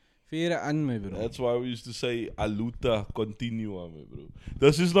Verder aan, my bro. That's why we used to say Aluta continua, my bro.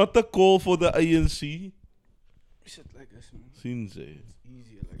 This is not a call for the ANC. Shit like this, man. Since It's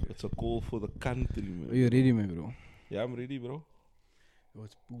easier like this. it's a call for the country, man. Are you ready, my bro? Yeah, I'm ready, bro. Yo,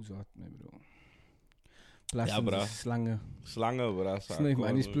 it's poes my bro. Plus Ja, bro. slangen. Slangen, bro. Snake,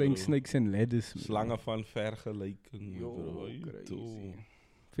 man, he's playing snakes and ladders. man. Slangen van vergelijking, Yo, bro. What you crazy. do?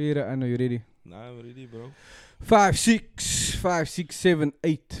 Verder aan, are you ready? Nah, I'm ready, bro. 5, 6, 5, 6, 7,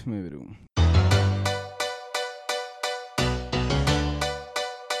 8, my bro.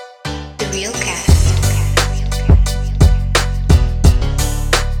 The Realcast.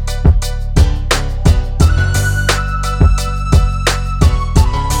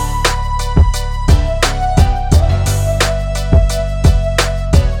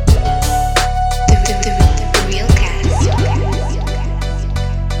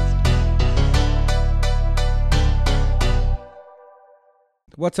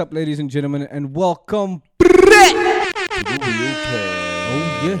 What's up, ladies and gentlemen, and welcome back To the Realcast.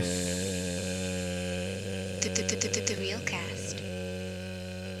 Oh, yes. The Realcast.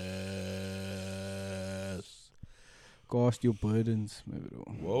 Cast your burdens, my bro.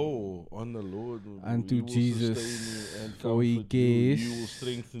 Whoa, on the Lord. my bro. Unto He will Jesus, sustain you and for he comfort you. He cares will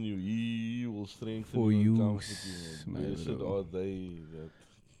strengthen you. He will strengthen for you and you, comfort you. my Blessed bro. are they that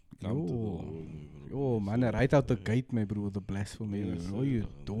come to the Lord. my bro. Yo, man, Blessed right out the are they. gate, my bro, with the blasphemy, my Yes, bro. Oh, you sir.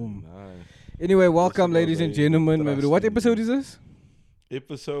 dumb. Nice. Anyway, welcome, Blessed are ladies and they gentlemen, that my bro. trust What in episode you. is this?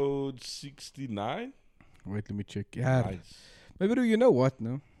 Episode 69. Wait, let me check. Yeah, Nice. my bro, you know what,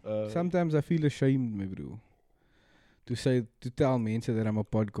 no? Uh, Sometimes I feel ashamed, my bro, to tell mensen that I'm a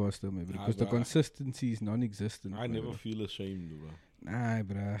podcaster, my bro, Nah, because the bruh. consistency is non-existent. I my never bro. feel ashamed, bro. Nah,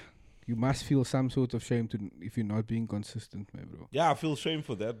 bruh. You must feel some sort of shame if you're not being consistent, my bro. Yeah, I feel shame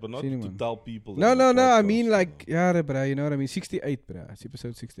for that, but not Seen to man. tell people. No, that no, I'm a no. I mean, podcaster, like, bro. yeah, bruh. You know what I mean? 68, bruh. It's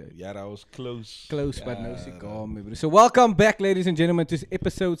episode 68. Yeah, that was close. Close, but no Yeah, cigar, my bro. So, welcome back, ladies and gentlemen, to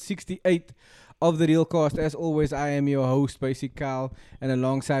episode 68 of the Realcast. As always, I am your host, Basic Carl, and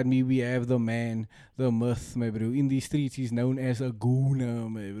alongside me, we have the man, the myth, my bro. In these streets, he's known as a gooner,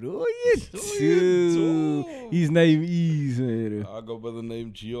 my bro. Oh, you too. His name is, my bro. I go by the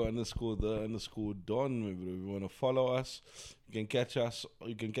name Geo_the_Don, my bro. If you want to follow us, you can catch us.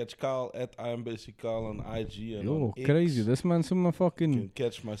 You can catch Carl at I am Basic Carl on IG and Yo, on X. crazy. This man, some You fucking. can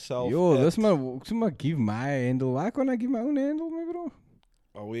catch myself. Yo, at, this man, some give my handle. Why can't I give my own handle, my bro?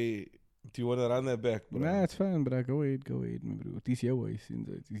 Oh wait, do you want to run that back, bro? Nah, it's fine, bro. Go ahead, my bro. Het is jouw huis,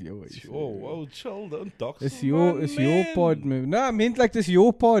 het is jouw huis. Oh, chill, don't talk. It's so your, man, it's your man. pod, man. Nah, I meant like this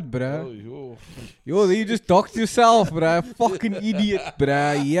your pod, Oh, bruh. yo. Yo, you just doxed yourself, bruh. Fucking idiot,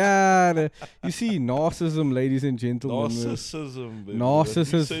 bruh. Yeah. You see, narcissism, ladies and gentlemen. Narcissism, baby.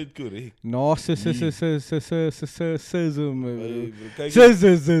 Narcissus- You said correct. Narcissism, Hey, man. bro, kijk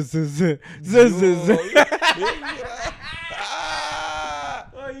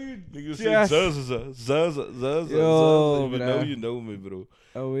Niggas say Yes. Zaz. Yo, If you bruh. know, you know me, bro.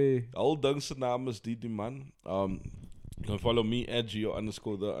 Oh, wait. Al dankse naam is die man. You can follow me at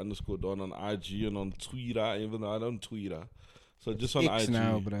Geo_the_Don on IG and on Twitter, even though I don't Twitter. So just on X IG.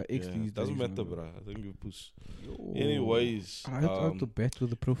 now, bruh. X Yeah, these doesn't days, matter, man, bruh. I think you push. Yo. Anyways, Right out the bat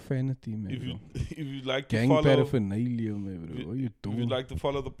with the profanity, man. if you bro. if you'd like to Gang follow, paraphernalia, man, if bro. What you if doing? you'd like to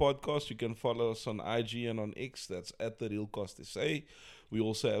follow the podcast, you can follow us on IG and on X. That's at the Realcast SA. We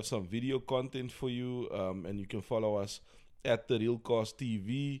also have some video content for you, and you can follow us at the Realcast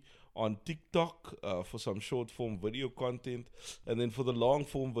TV on TikTok for some short form video content, and then for the long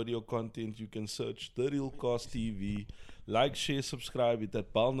form video content, you can search the Realcast TV. Like, share, subscribe, hit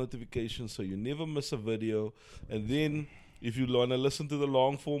that bell notification so you never miss a video, and then. If you want to listen to the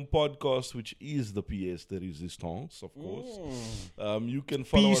long form podcast, which is the PS de Resistance, of course, you can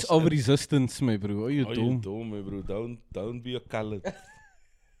follow Piece us. of at- resistance, my bro. What you Oh, you doing? dumb, my bro. Don't be a coward.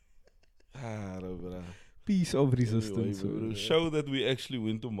 No, bro. Piece of Anyway, resistance. bro. Show that we actually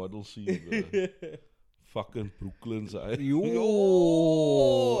went to model scene, bro. Fucking Brooklyn, side.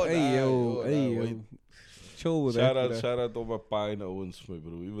 Yo, hey yo, hey wait. yo. Chill with Shout that. out, bruh. shout out to my pine owens, my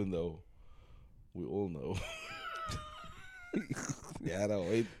bro. Even though we all know. Yeah, no,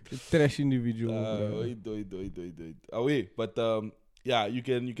 wait. Trash individual. bruh. Wait. Oh wait, but yeah, you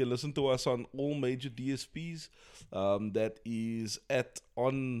can listen to us on all major DSPs. That is at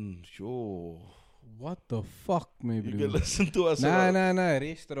on yo. What the fuck, my You bro? can listen to us. Nah, on, nah, nah.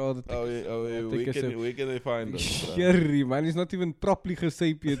 Rest rather. Oh wait, I'll where take a where can they find us? bruh? Sherry, man. He's not even properly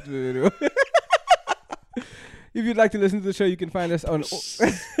gesaped yet, bro. If you'd like to listen to the show, you can find us on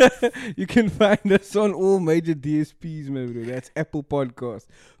you can find us on all major DSPs, my bro. That's Apple Podcast,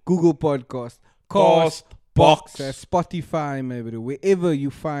 Google Podcast, Cast, Box. That's Spotify, my bro. Wherever you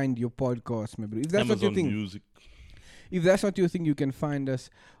find your podcast, my bro. If that's Amazon what you think, Music. if that's what you think, you can find us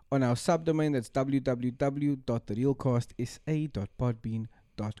on our subdomain. That's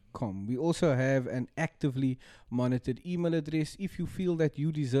www.therealcastsa.podbean.com. We also have an actively monitored email address. If you feel that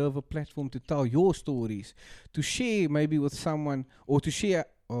you deserve a platform to tell your stories, to share maybe with someone, or to share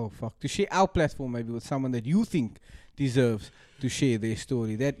our platform maybe with someone that you think deserves to share their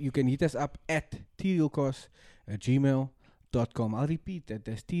story, that you can hit us up at trealcast@gmail.com. I'll repeat that.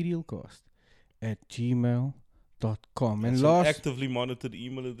 That's trealcast@gmail.com. And It's last, an actively monitored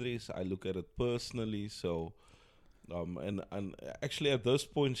email address. I look at it personally. So, and actually at this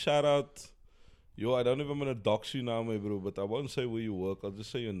point, shout out. I don't know if I'm gonna dox you now, my bro, but I won't say where you work. I'll just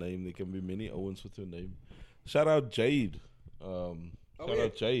say your name. There can be many Owens with your name. Shout out Jade. Shout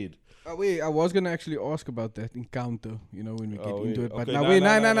out Jade. wait, I was gonna actually ask about that encounter, when we get into it. But Okay, now, nah, wait,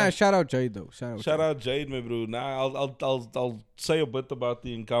 nah, nah. nah. Shout out Jade though. Shout out Jade, my bro. Now I'll say a bit about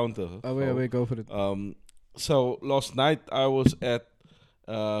the encounter. Wait, go for it. So last night I was at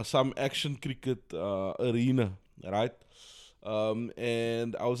some action cricket arena, right?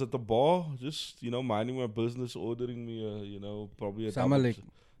 And I was at the bar, just minding my business, ordering me probably a Zamalek.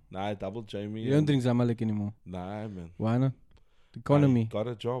 double Jamie. You don't drink Zamalek anymore. Nah, man. Why not? The economy. I got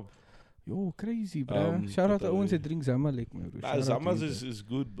a job. Yo, crazy, bro. Shout out to Owens that drink Zamalek, man. Nah, Zamas is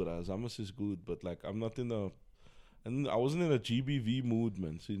good, bro. Zamas is good, but like I'm not in a. And I wasn't in a GBV mood,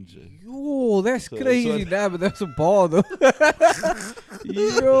 man. Since Yo, that's So- crazy, so- nah, but that's a bar, though.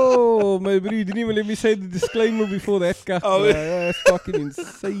 Yo, my bro, you didn't even let me say the disclaimer before that cut, Oh, bruh. yeah. That's fucking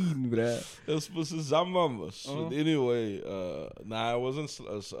insane, bro. dat was een Zamas. Uh-huh. But anyway, I wasn't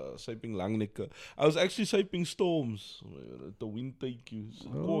sleeping Langnikke. I was actually sleeping Storms. The wind take you.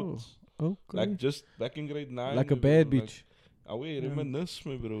 Oh, okay. Like just back in grade 9. Like a bad bitch. Wait, reminisce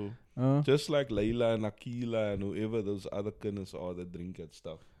me, bro. Just Just like Layla and Akila and whoever those other kinders are that drink that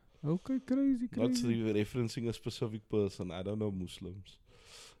stuff. okay, crazy. Not referencing a specific person. I don't know Muslims.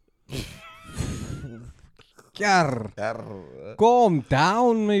 Kar. Calm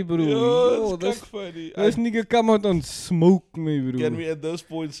down, my bro. Yo, this it's funny. this nigga come out on smoke, my bro. Can we at this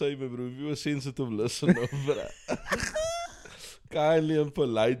point say, my bro, if you're a sensitive listener, bro, kindly and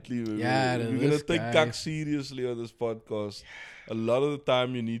politely, my Yeah, bro. If this you're gonna take guy. cuck seriously on this podcast, a lot of the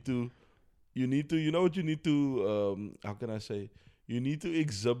time you need to, you know what you need to, how can I say? You need to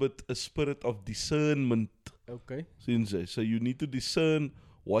exhibit a spirit of discernment. Okay. Since so you need to discern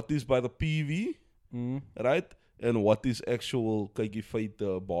what is by the PV, right? And what is actual, kykie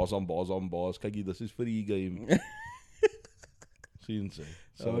feite, bars on bars, kykie, this is free game. Since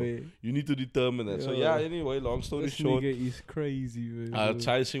so Oh, yeah. you need to determine that. So yeah, anyway, long story This short, nigga is crazy, man. I was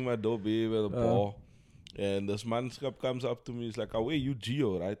chasing my doorbell with a bar. And this manskap comes up to me, he's like, "Oh, you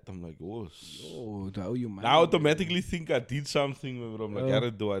Geo, right?" I'm like, "Oh." Oh, how you man? I automatically think I did something, but I'm like, "Yeah,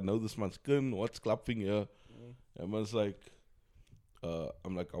 do I know this man's skin? What's clapping here?" And man's like,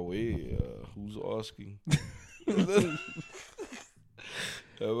 I'm like, "Oh, who's asking?"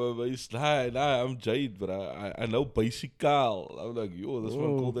 But he's nah, I'm Jade, but I know Basic Carl. I'm like, yo, this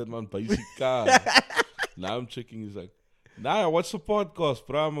one called that man Basic Carl. Now I'm checking, he's like, nah, what's the podcast,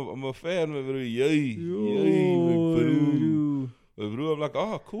 bro? I'm a fan, my bro. Yay, my bro. My bro, I'm like,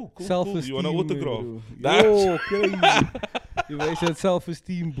 oh, cool. You want an autograph? Yo, crazy. You weet that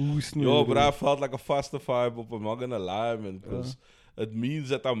self-esteem boost, man. Yo, bro, I felt like a faster vibe up. I'm not gonna lie, man, because it means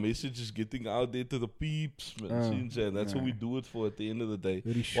that our message is getting out there to the peeps, man. And that's what we do it for at the end of the day.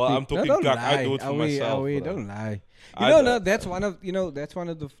 Respect. Well, I'm talking don't cuck. lie. I do it for myself. bro. Don't lie. I No, that's one of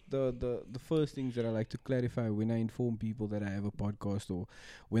the first things that I like to clarify when I inform people that I have a podcast, or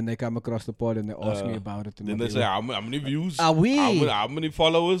when they come across the pod and they ask me about it. And Then they say, how many views? Are we? How many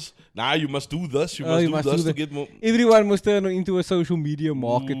followers? Nah, you must do this. You must do this to get more. Everyone must turn into a social media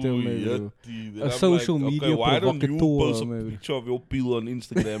marketer, Ooh, man. Bro. yetty. Then A I'm social like, media why don't you provocateur, post a man. picture of your peel on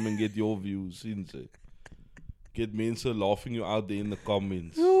Instagram and get your views? Insane. Get mensen laughing you out there in the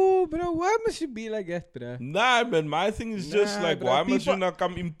comments. Yo, bro, why must you be like that, bro? Nah, man, my thing is just Nah, like, bro, why must you people- not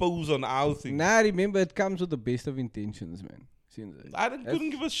come impose on our thing? Nah, remember, it comes with the best of intentions, man. Couldn't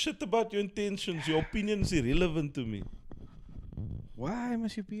give a shit about your intentions. Your opinion is irrelevant to me. Why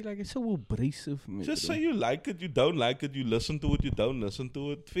must you be like it's so abrasive, man? Just bro? say you like it, you don't like it, you listen to it, you don't listen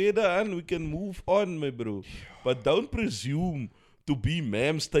to it. Further on, we can move on, my bro. But don't presume to be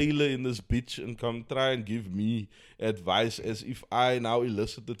Ma'am Taylor in this bitch and come try and give me advice as if I now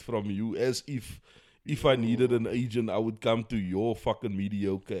elicited from you, as if If I needed an agent, I would come to your fucking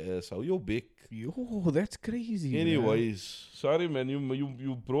mediocre ass. How you big? Yo, that's crazy. Anyways, sorry man,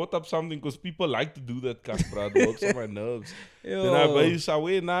 you brought up something because people like to do that cuck, bro. It works on my nerves. Then I base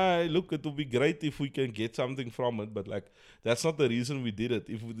away, look, it would be great if we can get something from it, but like that's not the reason we did it.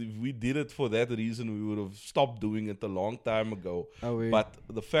 If we did it for that reason, we would have stopped doing it a long time ago. But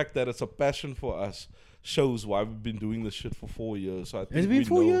the fact that it's a passion for us shows why we've been doing this shit for 4 years. So I think it's been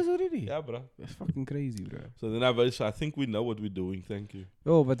 4 years already? Yeah, bro. That's fucking crazy, bro. So then I think we know what we're doing. Thank you.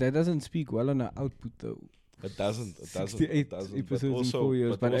 Oh, but that doesn't speak well on our output, though. It doesn't. 68 episodes in 4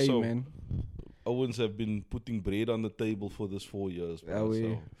 years. But hey, man. Owens have been putting bread on the table for this 4 years, bro.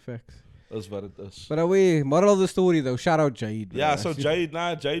 So facts. That's what it is. But away, moral of the story, though. Shout out Jade. Yeah, so Jade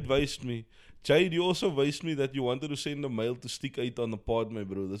wised me. Jade, you also wised me that you wanted to send a mail to Stick 8 on the pod, my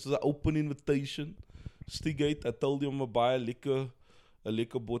bro. This is an open invitation. Stick 8, I told you I'm going to buy a liquor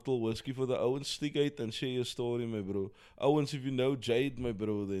bottle whiskey for the Owens. Stick 8 and share your story, my bro. Owens, if you know Jade, my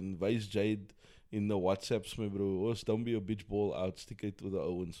bro, then wise Jade in the WhatsApps, my bro. Or don't be a bitch ball out. Stick 8 with the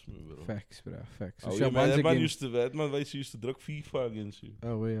Owens, my bro. Facts, bro. Facts. Oh, yeah, man, that man used to drug FIFA against you.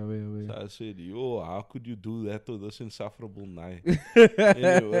 Away. So I said, yo, how could you do that to this insufferable night?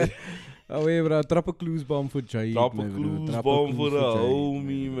 Anyway. Away, bro. Drop a clues bomb for Jade, Drop a clues bomb for the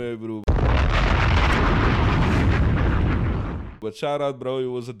homie, my bro. But shout out, bro. It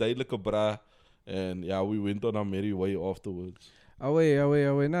was a duidelijke bra. And yeah, we went on our merry way afterwards. Away.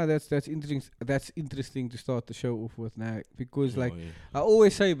 No, that's interesting. That's interesting to start the show off with now. Because I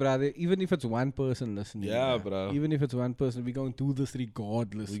always say, brother, even if it's one person listening. Yeah, bro. Even if it's one person, we're going to do this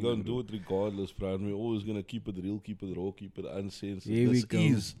regardless. We're going to do it regardless, bro. And we're always going to keep it real, keep it raw, keep it uncensored. Here this we go.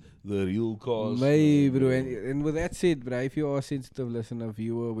 Is the real cause. Maybe, bro. And with that said, bro, if you are a sensitive listener,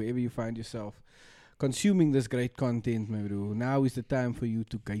 viewer, wherever you find yourself, consuming this great content, my bro. Now is the time for you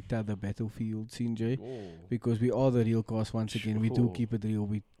to gaita the battlefield, CJ. Because we are the real cast once again. We do keep it real.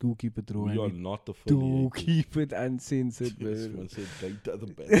 We do keep it raw. We are not affiliated. Do keep it uncensored, yes, bro. Man said gaita the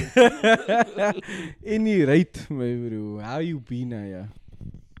battlefield. Any right, my bro. How you been, yeah?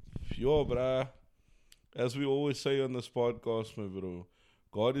 Yo, bro. As we always say on this podcast, my bro.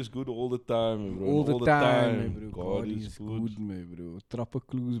 God is good all the time, my bro. All the time, my bro. God is good, my bro. Drop a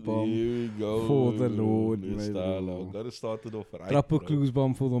clues bomb. Here we go. For the Lord, my bro. Gotta start it off right. Drop a clues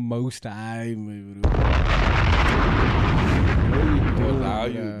bomb for the Most High, my bro.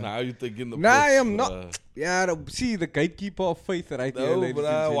 Now you taking the Nah, I piss, am bro. not. Yeah, see the gatekeeper of faith right here, No, ladies and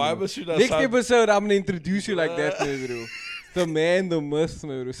bro. gentlemen. Why must you not Next sound... episode, I'm gonna introduce you like that, my bro. The man, the myth,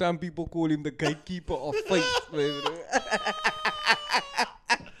 my bro. Some people call him the gatekeeper of faith, my bro.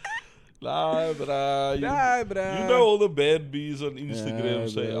 Nah, bruh. You know all the bad bees on Instagram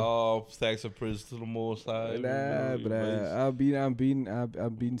say, "Oh, thanks and praise to the Most High." Nah, bruh. I've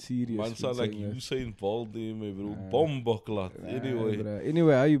been serious. Man sound like Usain Bolt, my bro. Bomboklat.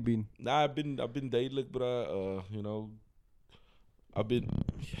 Anyway, how you been? Nah, I've been duidelijk, bruh. You know, I've been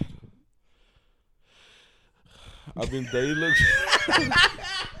duidelijk.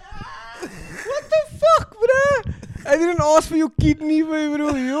 What the fuck, bruh? I didn't ask for your kidney, my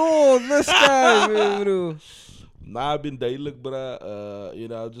bro. Yo, this guy, my bro. Nah, I've been duidelijk, bruh. You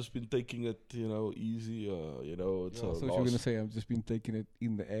know, I've just been taking it, you know, easy. You know, it's I thought you were gonna say I've just been taking it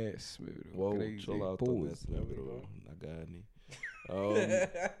in the ass, my bro. Whoa, crazy. chill out on that, my bro. Nagani.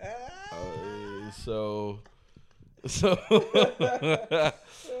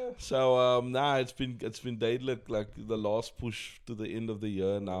 Nah, it's been duidelijk, like the last push to the end of the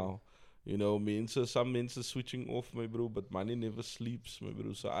year now. You know, some men are switching off, my bro, but money never sleeps, my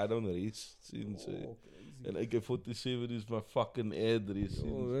bro, so I don't rest since. And AK-47 is my fucking address.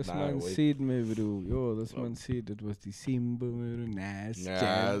 Oh, this man said, my bro. Yo, this man said it was December, my bro. Nice.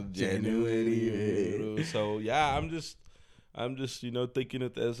 January, bro. So, yeah, I'm just, you know, taking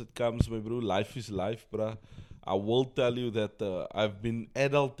it as it comes, my bro. Life is life, bro. I will tell you that I've been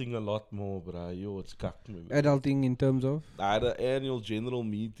adulting a lot more, bro. Yo, it's cocked me. Bro. Adulting in terms of? I had an annual general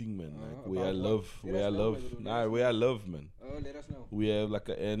meeting, man. Like where I live, man. Oh, let us know. We have like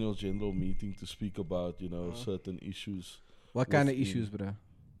an annual general meeting to speak about, you know, certain issues. What kind of issues, bro?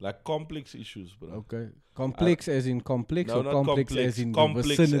 Like complex issues, bro. Okay. Complex as in complex, no, or not complex as in complex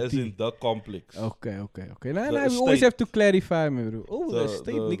the vicinity? as in the complex. Okay. No, we always have to clarify, my bro. Oh, the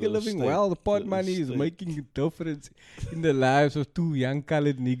state nigga the living state, well. The pot the money is state. making a difference in the lives of two young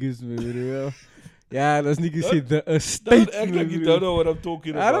colored niggas, my bro. Yeah, those niggas said the estate. Don't act my like you bro. don't know what I'm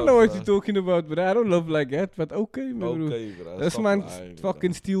talking about. I don't know what bro. you're talking about, but I don't love like that. But okay, my bro. Okay, bro. This Stop man lying,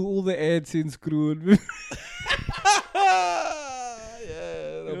 fucking bro. steal all the AdSense crew.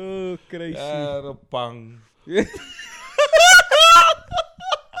 Oh, crazy. Yeah, the pang.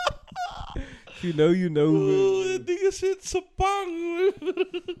 If you know, you know. Oh, that nigga said Sepang.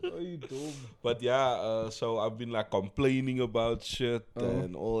 Oh, you dumb. But yeah, so I've been like complaining about shit Oh.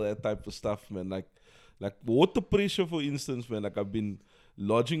 and all that type of stuff, man. Like water pressure, for instance, man. Like I've been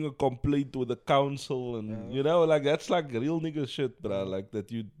lodging a complaint with the council, and you know, like that's like real nigga shit, bro. Like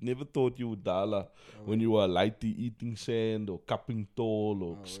that you never thought you would dala when you were lightly eating sand or cupping tall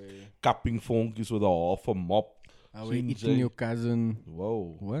or cupping funkies with a half a mop. Are we eating your cousin?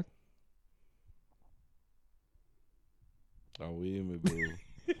 Whoa. What? Away, me bro.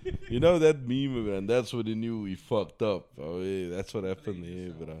 You know that meme, man. That's when they knew we fucked up. Away, that's what happened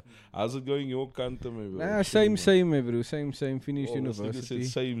here, bro. How's it going your country, me bro? Nah, same, me bro. Same. Finished Oh, this nigga university.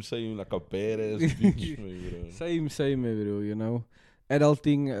 said same, like a badass bitch, me bro. Same, me bro. You know,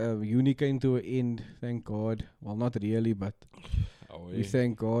 adulting, uni came to an end. Thank God. Well, not really, but we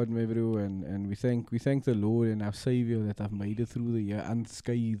thank God, me bro, and we thank the Lord and our Savior that I've made it through the year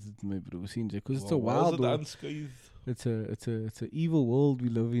unscathed, me bro. Because it's a wild world. world. Unscathed? It's a evil world we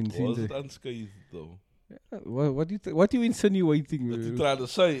live in. Was it unscathed though? What you insinuating, What you bro? trying to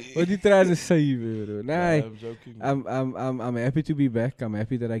say? What you trying to say, bro? Nah, I'm joking. I'm happy to be back. I'm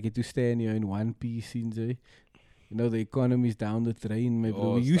happy that I get to stand here in one piece, Sinze. You know, the economy's down the drain, my bro.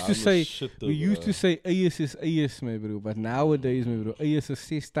 Oh, We it's used to down the say shit, we though, used bro. to say AS is AS, my bro. But nowadays, my bro, AS is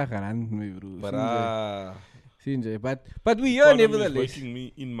 60 rand, my bro. But Sinze. But we are nevertheless. making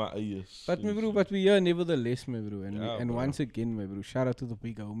me in my ears. But my bro, but we are nevertheless, my bro. Yeah, And bro. once again, my bro, shout out to the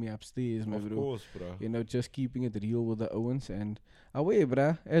big homie upstairs, my Of bro. course, bro. You know, just keeping it real with the Owens and away,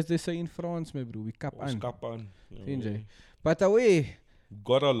 bruh. As they say in France, my bro, we cap on. Kapan. Sinze. But away.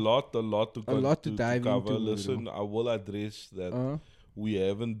 Got a lot to lot to dive cover. into, Listen, I will address that we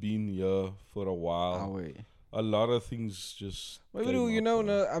haven't been here for a while. Away. A lot of things just. My came bro, you up, know,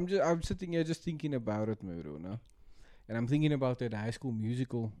 bro. no, I'm sitting here just thinking about it, my bro, no? And I'm thinking about that High School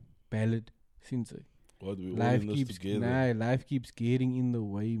Musical ballad, Since What we all life in this keeps together. life keeps getting in the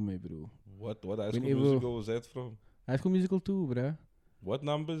way, my bro. What high school Whenever- musical was that from? High School Musical 2, bruh. What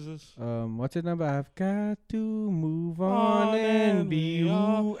number is this? What's that number? I've got to move on and be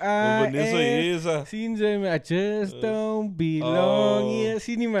who I Vanessa am. Heza. Since I just don't belong Oh. here.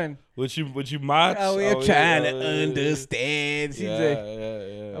 See, man. Would you match? We're trying to understand.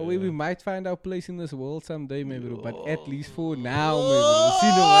 Yeah, yeah. We might find our place in this world someday, maybe, bro. But at least for now, maybe. Bro. See,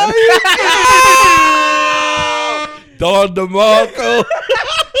 no man. Don DeMarco.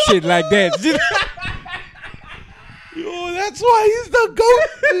 Shit like that. Yo, that's why he's the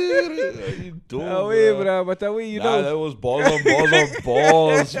GOAT. You dumb, Away, bro. bro. But away, you Nah, know. that was balls on balls on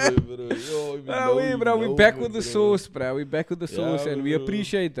balls, bro. Yo, if you know, Away, you bro. We know, back bro. with the sauce, bro. We back with the sauce, and we bro.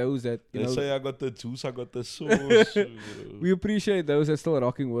 appreciate those that, you They know. say I got the juice, I got the sauce. Bro. We appreciate those that still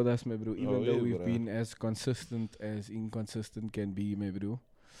rocking with us, my bro. Even though yeah, we've bro. been as consistent as inconsistent can be, my bro.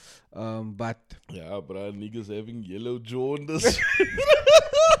 But Yeah, bro, niggas having yellow jaundice.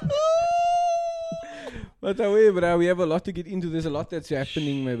 away, bro. We have a lot to get into. There's a lot that's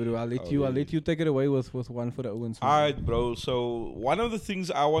happening, my bro. I'll yeah. let you take it away with one for the Owens. my bro. Alright, bro. So one of the things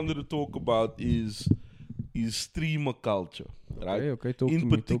I wanted to talk about is streamer culture, right? Okay, talk In to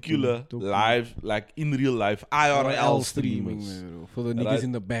me, particular, talk to me. live, like in real life, IRL streamers. my bro. For the niggas Right.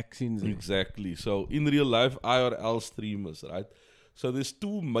 in the back scenes. Exactly. So in real life, IRL streamers, right? So there's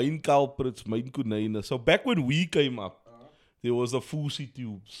two main culprits, main konijnen. So back when we came up, there was the Fusi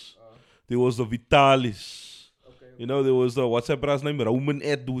Tubes. There was the Vitalis. You know, there was the, what's that brother's name? Roman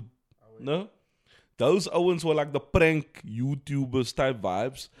Edwood. No? Those Owens were like the prank YouTubers type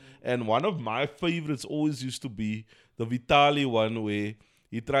vibes. And one of my favorites always used to be the Vitali one where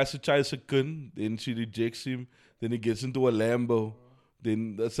he tries to chase a kun, then she rejects him, then he gets into a Lambo.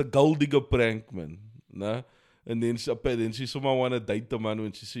 Then that's a gold digger prank, man. No? And then she somehow want to date the man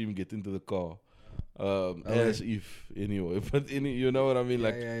when she see him get into the car. As if, anyway. But you know what I mean?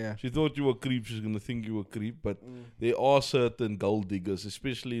 Yeah. She thought you were a creep, she's going to think you were a creep. But there are certain gold diggers,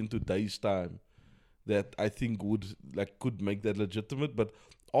 especially in today's time, that I think could make that legitimate. But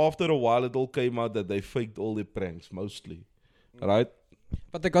after a while, it all came out that they faked all their pranks, mostly. Right?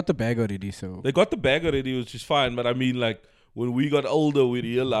 But they got the bag already, so. They got the bag already, which is fine. But I mean, like, when we got older, we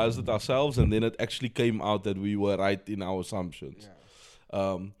realized it ourselves, and then it actually came out that we were right in our assumptions.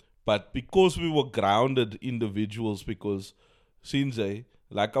 But because we were grounded individuals, because Sinze,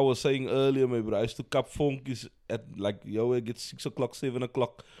 like I was saying earlier, my bro, I used to cup funkies at like, it gets 6 o'clock, 7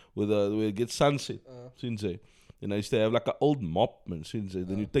 o'clock, where it gets sunset, Sinze. And I used to have like an old mop, man, Sinze.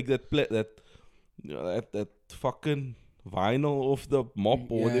 Then you take that fucking vinyl off the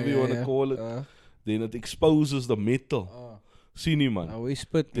mop, or whatever you want to call it. Then it exposes the metal. Sien nie, man. Oh, we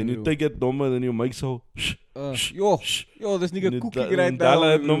spit, Then you bro. take it nummer, then you make so. Yo, this nigga cooking Then right you now. dial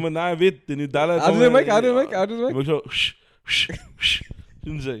it bro. nummer, nah, weet. Then you dial it How do nummer, they make? How then do you- they make? How do they You make? make so.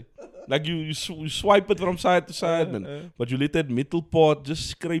 Sien jy? Like you swipe it from side to side, man. But you let that metal part just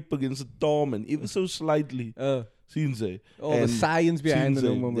scrape against the thumb and even so slightly. Sien jy? Oh, the And science behind sien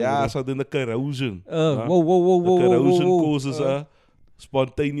it. jy? man, Ja, bro. so then the corrosion. Whoa. The corrosion whoa. causes a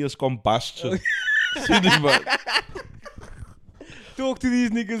spontaneous combustion. Sien jy, man? Talk to these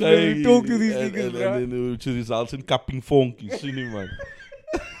niggas, bro. Talk to these niggas, and bro. then it results in capping funky. Sien jy, man?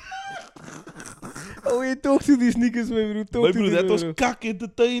 Oh, we talk to these niggas, man, bro. Talk My to bro, these that was bro. kak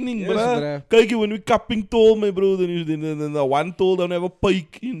entertaining, Yes, bruh. bruh. Kijk, when we capping tall, my bro, then the one tall don't have a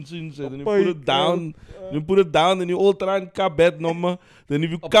pike in, since then you put it down, you put it down, then you all try and cap that number. Then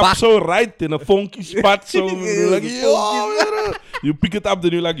if you cap back. so right, in a funky spot, so you're like, yo, bro. You pick it up,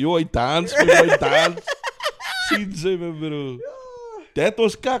 then you're like, yo, I dance, bro, I dance. Since my bro. That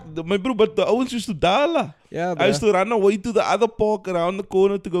was kak, my bro, but the owens used to dala. Yeah, I used bro. to run away to the other park around the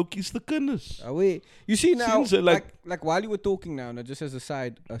corner to go kiss the kinders. Away. You see now, Since, like while you were talking now, just as a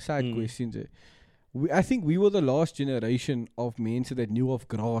side question, I think we were the last generation of men that knew of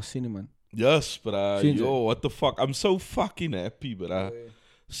grass, man. Yes, bruh. Since Yo, what the fuck? I'm so fucking happy, bruh.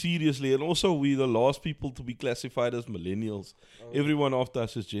 Seriously. And also, we're the last people to be classified as millennials. Everyone after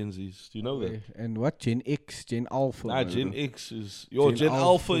us is Gen Zs. Do you know that? And what? Gen X, Gen Alpha. Nah, bro. Gen X is... Yo, Gen Gen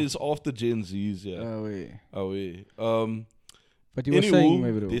Alpha Alpha. is after Gen Zs, yeah. Oh, wait. But But you were saying, my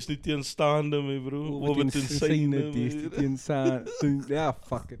anywho, bro. dis nie teenstaande, my bro. Oh, Oor wat insane, Yeah,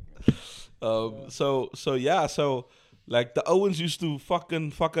 fuck it. So yeah, so like the Owens used to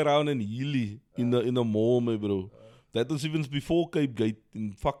fucking fuck around in Healy in the mall, my bro. That was even before Cape Gate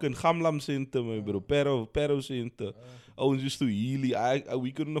in fucking Gamlam Center, my bro. Pero Center. Owens used to Healy.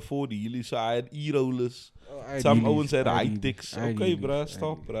 We couldn't afford Healy, so I had e-rollers. Some Owens had high-techs. Okay, bruh,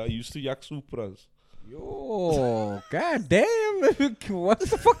 stop, bruh. I used to yak Supras. Yo, god damn. What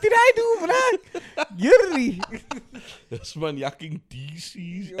the fuck did I do, bruh? Yuri. Dis man yakking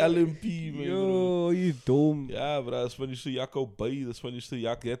DC's, LMP, my bro. Yo, you dumb. Ja, bro, dis man used to yak op by. Dis man used to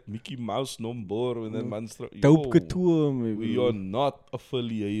yak that Mickey Mouse number en dan man Dope couture, my We bro. are not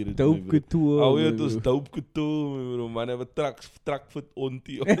affiliated. Dope my bro. couture. Oh, my it was bro. dope couture, my bro. Man, have a track foot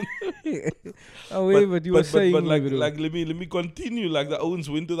ontie on. Oh, wait, but you were saying, but my like, bro. let me continue. Like the Owens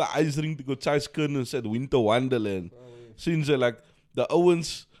went to the ice rink to go chase kinders at Winter Wonderland. Since like the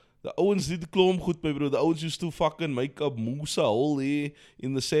Owens did klomp goed, my bro. The Owens used to fucking make a moose hole here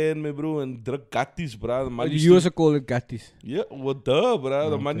in the sand, my bro, and druk gatties, bro. The man used You to- also call it gatties. Yeah, what the, bro?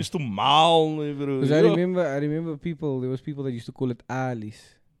 The man used to maul, my bro. Because Yeah. I remember there was people that used to call it alis.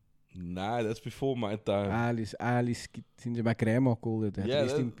 Nah, that's before my time. Alis. Since my grandma called it that. Yeah,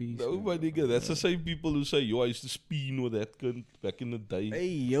 Rest in peace. no, my nigga, that's the same people who say, yo, I used to spin with that cunt back in the day. Hey,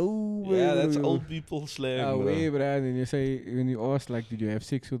 yo, Yeah, that's bro. old people slang, Oh, bro. way, bro. And then you say, when you ask, like, did you have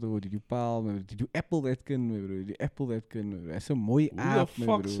sex with her? Or did you pal? Did you apple that kind, bro? Did you apple that kind, bro? That's a mooi Who the aap,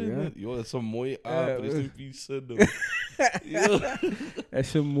 fuck bro. said Ja? that? Yo, that's a mooi aap. Rest in peace, son. Yo,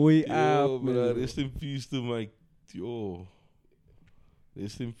 That's a mooi yo, aap, bro. bro. Rest in peace to my... Yo.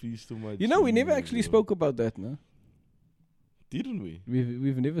 Rest in peace to my... You know, we never G, actually bro. spoke about that, no? Didn't we?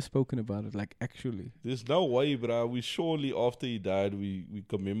 We've never spoken about it, like, actually. There's no way, bro. We surely, after he died, we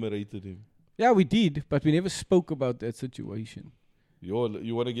commemorated him. Yeah, we did, but we never spoke about that situation. Yo,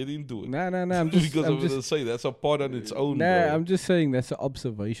 you want to get into it? Nah, I'm just... Because I'm I'm going to just say, that's a part on its own, nah, bro. I'm just saying that's an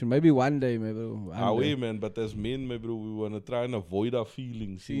observation. Maybe one day, maybe one Ah, day. way, man. But as men, my bro, we want to try and avoid our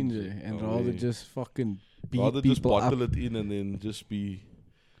feelings. Sien since- jy? And Ah, rather way. just fucking beat Rather just people up. bottle it in and then just be...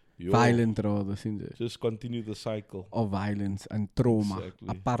 Yo, Violent rather, sien jy? Just continue the cycle. Of violence and trauma. Exactly.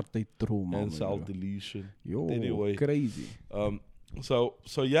 Apartheid trauma. And my bro. self-deletion. Yo, Anyway. crazy. So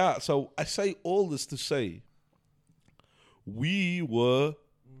yeah, so I say all this to say we were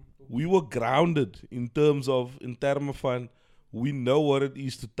grounded in terms of fun. We know what it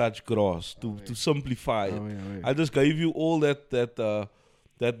is to touch grass, to simplify it. Oh, yeah. I just gave you all that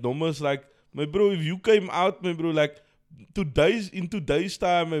numbers. Like, my bro, if you came out, my bro, like in today's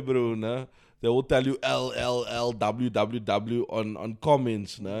time, my bro, nah, they will tell you LLL WWW on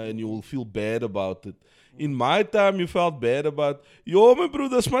comments, nah, and you will feel bad about it. In my time, you felt bad about, yo, my bro,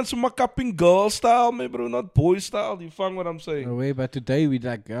 this man's my capping girl style, my bro, not boy style. You find what I'm saying? No way, but today we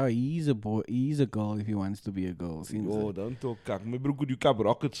like, oh, he's a boy, he's a girl if he wants to be a girl. Sien Yo, jy? don't talk kak. My bro, could you cap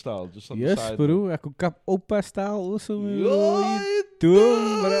rocket style? Just on the Yes, side. bro. Ek could cap opa style also. my Yo, bro. You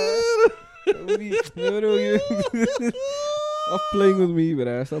dumb, bro. Bro, you... Stop playing with me,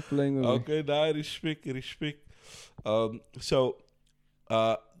 bro. Stop playing with me. Okay, nah, respect.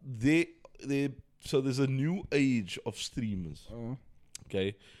 so there's a new age of streamers. Oh.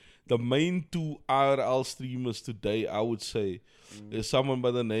 Okay, the main two IRL streamers today, I would say, is someone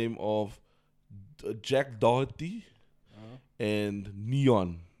by the name of Jack Doherty and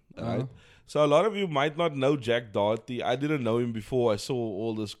Neon. Right. So a lot of you might not know Jack Doherty. I didn't know him before I saw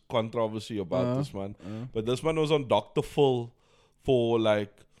all this controversy about this man. But this man was on Dr. Phil for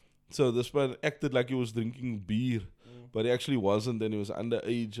like, so this man acted like he was drinking beer, but he actually wasn't, and he was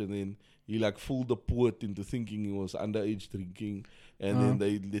underage, and then he like fooled the poet into thinking he was underage drinking, and then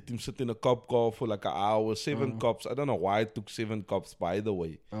they let him sit in a cop car for like an hour, 7 cops. I don't know why it took 7 cops, by the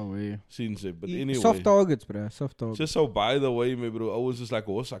way. Oh, yeah. Since it, but anyway. Soft targets, bro. Soft targets. Just so, by the way, my bro, I was just like,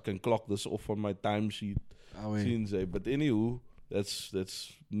 I can clock this off on my timesheet. Oh, yeah. Since but anywho,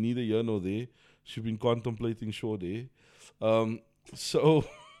 that's neither here nor there. She's been contemplating sure there.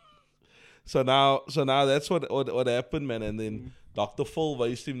 So now that's what happened, man. And then Dr. Phil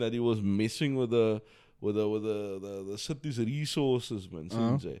wised him that he was messing with the city's resources, man.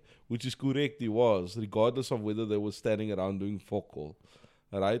 Which is correct, he was, regardless of whether they were standing around doing fuck all.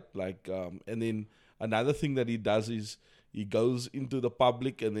 Right? Like, and then another thing that he does is he goes into the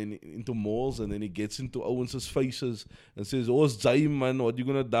public and then into malls, and then he gets into Owens' faces and says, "Oh, Zay, man, what you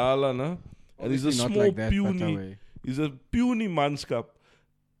gonna dala, na?" And he's a Obviously not small like that, puny. He's a puny manskap.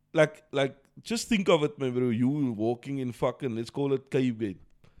 Like, just think of it, man, bro. You walking in fucking, let's call it Kaapgate.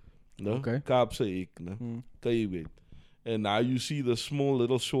 No? Okay. Kaapse ek, no? Kaapgate. And now you see the small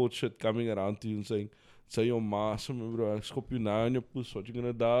little short shit coming around to you and saying, "Say your maas, man, bro. I skop you now in your puss. What you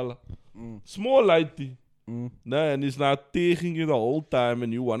gonna dala?" Small lighty. No, and he's now taking you the whole time,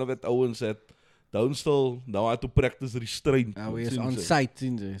 and you one of that Owens that don't still know how to practice restraint. It's on site,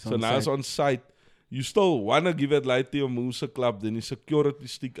 So now it's on site. You still wanna give it light to your moose club, then the security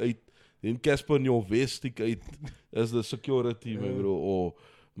stick uit, then Casper in your vest stick uit as the security, my bro. Or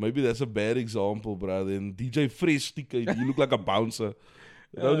maybe that's a bad example, bro. Then DJ Fresh stick uit. You look like a bouncer.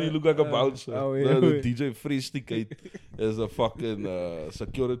 Don't you look like a bouncer? The DJ Fresh stick uit as a fucking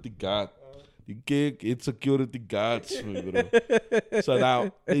security guard. You kick, it's security guards, my bro. So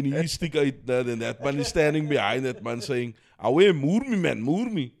now, then he stick out there, and that man is standing behind that man saying, "Away, moer me, man, moer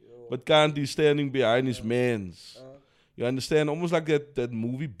me." But can't he standing behind his mans? You understand? Almost like that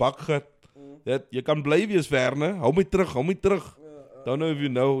movie Bakgat. That you can bly wees Verne. Hou my terug. Don't know if you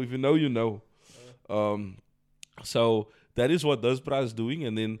know. If you know, you know. So that is what this bra is doing.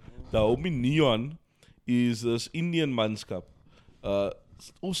 And then the homie Neon is this Indian manskap.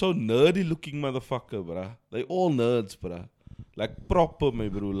 Also nerdy looking motherfucker, bruh. They all nerds, bruh. Like proper, my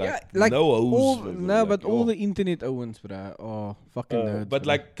bro. Like no hoes. No, but all the internet Owens, bruh. Oh, fucking nerds. But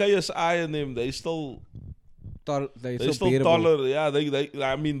like KSI and them, they still they still taller. Yeah, they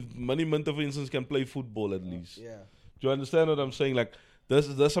I mean, Money Minter, for instance, can play football at least. Yeah. Do you understand what I'm saying? Like,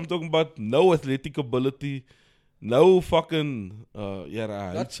 this I'm talking about no athletic ability, no fucking,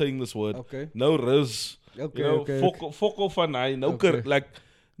 I hate saying this word. Okay. No riz. Okay. Fokol van hy. No, like,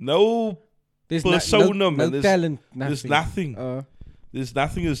 no there's persona, man. No talent. There's nothing. There's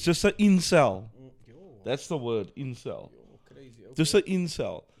nothing. It's just an incel. That's the word, incel. Crazy. Okay. Just an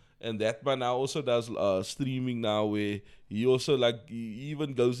incel. And that man now also does streaming now, where he also he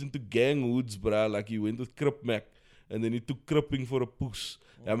even goes into gang hoods, bruh. Like he went with Crip Mac, and then he took cripping for a poos.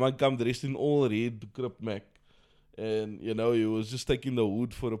 That man come dressed in all red to Crip Mac. And, he was just taking the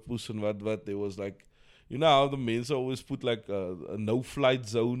hood for a poos and what. There was like, you know how the Mensa always put like a no-flight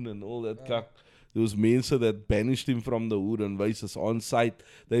zone and all that kak. There was Mensa that banished him from the hood and was on site.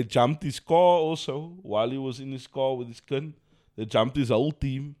 They jumped his car also while he was in his car with his kin. They jumped his whole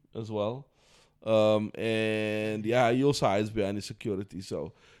team as well. And yeah, he also hides behind his security.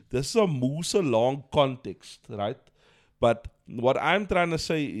 So this is a Musa-long context, right? But what I'm trying to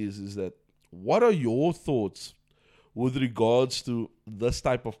say is that what are your thoughts with regards to this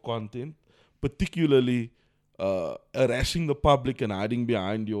type of content, particularly harassing the public and hiding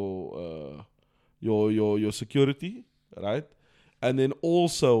behind your security, right? And then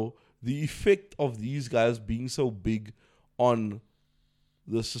also the effect of these guys being so big on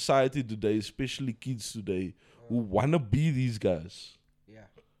the society today, especially kids today, who want to be these guys. Yeah.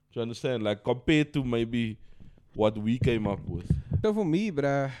 Do you understand? Like, compared to maybe what we came up with. So for me,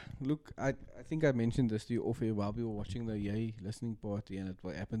 bruh, look, I think I mentioned this to you off air while we were watching the Yay listening party, and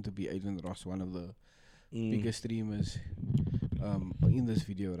it happened to be Adrian Ross, one of the biggest streamers in this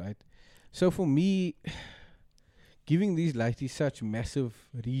video, right? So for me, giving these lighties such massive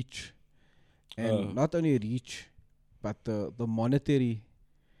reach, and not only reach, but the monetary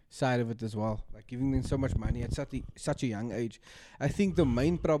side of it as well, like giving them so much money at such a young age. I think the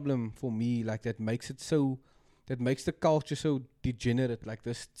main problem for me, like that makes it so that makes the culture so degenerate, like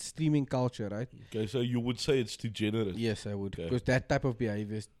this streaming culture, right? Okay, so you would say it's degenerate. Yes, I would. Okay. Because that type of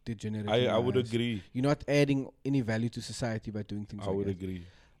behavior is degenerate. in I my would eyes. agree. You're not adding any value to society by doing things I like would that. agree.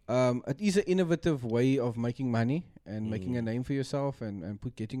 It is an innovative way of making money and making a Mm. name for yourself and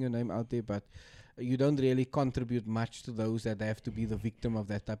getting your name out there, but you don't really contribute much to those that have to be the victim of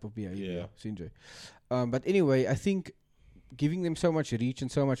that type of behavior. Sinjay. But anyway, I think giving them so much reach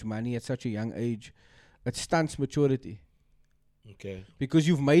and so much money at such a young age, it stunts maturity Okay. because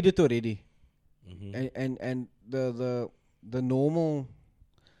you've made it already. Mm-hmm. And the normal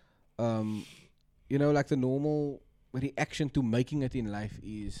like the normal reaction to making it in life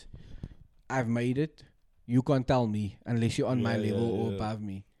is I've made it, you can't tell me unless you're on my Yeah, level yeah, or yeah. above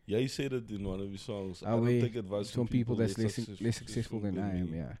me. Yeah, he said it in one of his songs. I Are don't we take advice from people that's less successful successful than I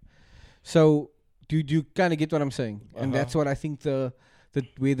am, me. yeah. So do you kind of get what I'm saying? And that's Uh-huh. what I think the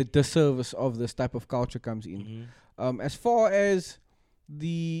where the disservice of this type of culture comes in. Mhm. As far as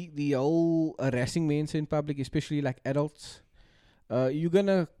the whole harassing men in public, especially like adults, you're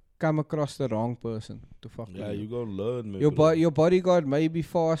gonna come across the wrong person to fuck Yeah, with you you. gonna learn, man. Your bodyguard may be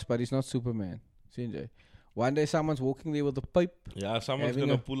fast, but he's not Superman. Sinjay. One day someone's walking there with a pipe, Yeah, someone's having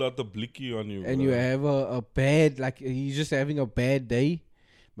gonna a- pull out the blicky on you. and bro. you have a bad, like he's just having a bad day.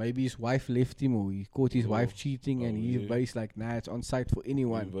 Maybe his wife left him, or he caught his wife cheating, and he's yeah. based like, nah, it's on site for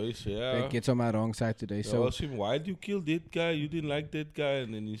anyone Advice, that yeah. gets on my wrong side today. I So asked him, why did you kill that guy? You didn't like that guy.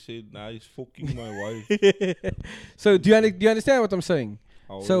 And then he said, nah, he's fucking my wife. so do you understand what I'm saying?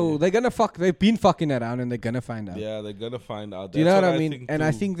 Oh, So yeah. they're gonna fuck. They've been fucking around, and they're gonna find out. Yeah, they're gonna find out. Do you know That's what I mean? And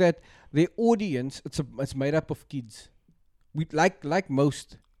I too. think that the audience, it's made up of kids. We like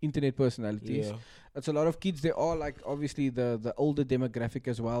most internet personalities. Yeah. It's a lot of kids. They are like obviously the older demographic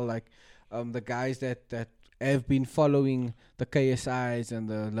as well. Like the guys that have been following the KSIs and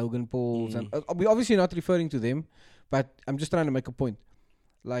the Logan Pauls, and we're obviously not referring to them, but I'm just trying to make a point.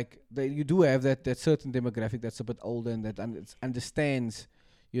 Like you do have that certain demographic that's a bit older and that understands,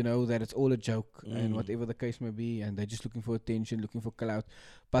 that it's all a joke and whatever the case may be, and they're just looking for attention, looking for clout.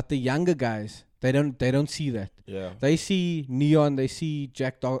 But the younger guys, they don't see that. Yeah. They see Neon, they see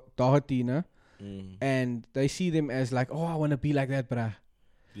Jack Doherty, Mm. and they see them as like, oh, I want to be like that, bruh.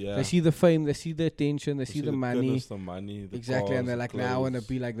 Yeah. They see the fame, they see the attention, they see the money. goodness, the money, the Exactly, and cars, they're the like, nah, I want to clothes,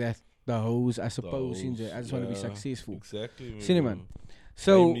 be like that. The hoes, I the suppose. hoes, I just want to be yeah. successful. Exactly. Cinnamon. Fame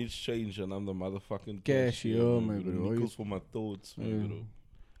So, needs change, and I'm the motherfucking Cashier, my man, bro. Nickels for my thoughts, my Yeah. bro.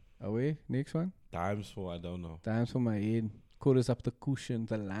 away, next one. Times for I don't know. Times for my head. Quarters up the cushion,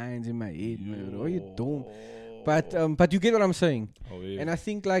 the lines in my head. My bro. What you doing? But you get what I'm saying. Oh, yeah. And I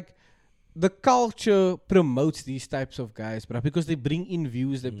think like the culture promotes these types of guys, bruh, because they bring in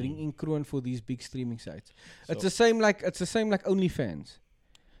views, they bring in crew for these big streaming sites. It's the same like OnlyFans.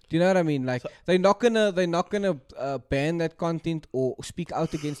 Do you know what I mean? Like they're not gonna ban that content or speak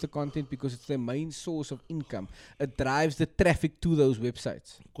out against the content because it's their main source of income. It drives the traffic to those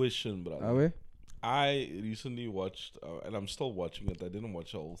websites. Question, brother. Are we? I recently watched, and I'm still watching it. I didn't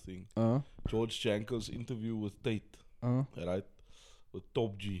watch the whole thing. George Janko's interview with Tate, right? With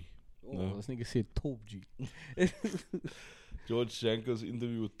Top G. Oh, this nigga said top G. George Janko's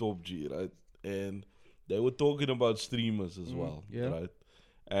interview with Top G, right? And they were talking about streamers as well, yeah. right?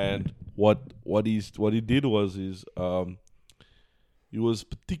 And what he did was he was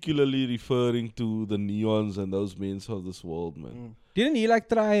particularly referring to the Neons and those men of this world, man. Didn't he like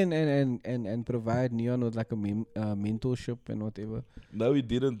try and provide Neon with like a mentorship and whatever? No, he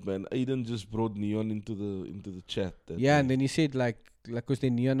didn't, man. Aiden just brought Neon into the chat. Yeah, and then he said like because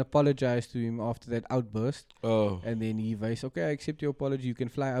then Neon apologized to him after that outburst. Oh, And then he voiced, okay, I accept your apology. You can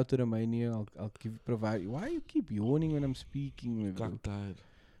fly out to Romania. I'll provide you. Why you keep yawning when I'm speaking? Man, bro? cock tired,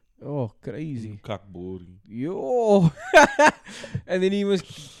 Oh, crazy. cock boring. Yo. And then he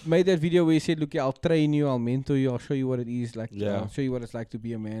made that video where he said, look, I'll train you. I'll mentor you. I'll show you what it is like. Yeah. I'll show you what it's like to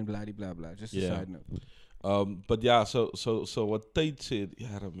be a man, blah, blah, blah. Just a Yeah. side note. But yeah, so what Tate said,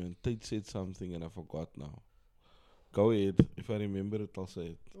 yeah, man, Tate said something and I forgot now. Go ahead. If I remember it, I'll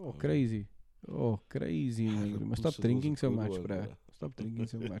say it. Oh, crazy. Oh, crazy, man. You must stop Pussy was a drinking so good much, one, bruh. bruh. Stop drinking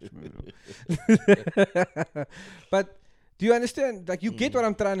so much, man. But do you understand? Like, you get what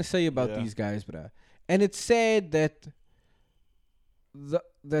I'm trying to say about Yeah. these guys, bruh. And it's sad that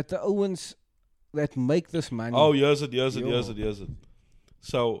the Owens that make this money. Oh, here's it. Yo.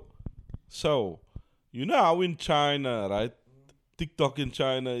 So, you know how in China, right? TikTok in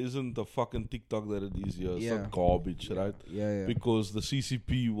China isn't the fucking TikTok that it is here. It's Yeah. not garbage, right? Yeah. Because the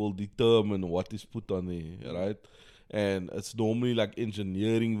CCP will determine what is put on there, right? and it's normally like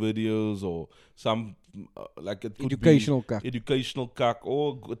engineering videos or some like it could Educational be kak. educational cock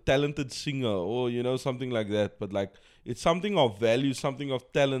or a talented singer or something like that. But like it's something of value, something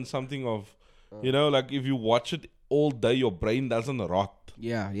of talent, something of like if you watch it all day, your brain doesn't rot.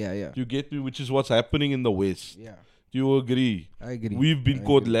 Yeah. You get me? Which is what's happening in the West. Yeah. Do you agree? I agree. We've been I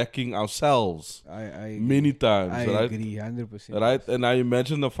caught agree. lacking ourselves I agree. many times, I right? agree, 100%. Right? And I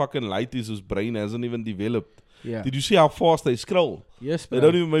imagine the fucking lighties whose brain hasn't even developed. Yeah. Did you see how fast they scroll? Yes, They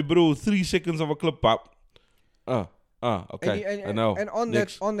bro. don't even, my bro, 3 seconds of a clip up. Okay. And I know. And on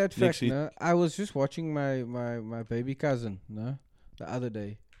Next. that Next fact, hit. no, I was just watching my baby cousin, no, the other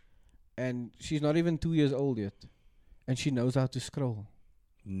day, and she's not even 2 years old yet, and she knows how to scroll.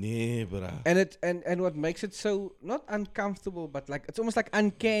 Nee, bruh. And what makes it so not uncomfortable, but like it's almost like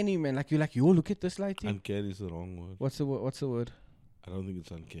uncanny, man. Like you're like, yo, look at this lighting. Uncanny is the wrong word. What's the word? What's the word? I don't think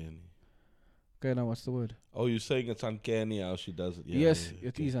it's uncanny. Okay, now what's the word? Oh, you're saying it's uncanny how she does it. Yeah, Yes, yeah,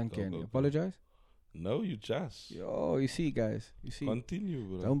 it okay. is Go, uncanny. go, go. Apologize. No, you just. Yo, you see, guys. You see. Continue,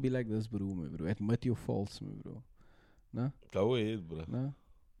 bro. Don't be like this, bro, my bro. Admit your faults, my bro. No, Go ahead, bro. no,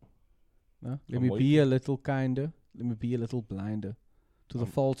 no. Let I'm me be waiting. a little kinder. Let me be a little blinder to the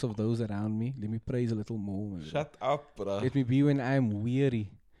faults of those around me. Let me praise a little more, my bro. Shut up, bro. Let me be when I'm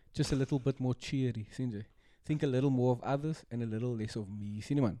weary, just a little bit more cheery. Sinjay. Think a little more of others and a little less of me.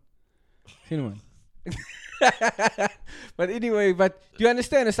 Cinnamon. But anyway, do you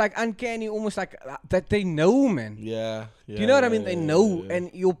understand? It's like uncanny, almost like that they know, man. Yeah. Do you know what I yeah, mean? They yeah, know, yeah.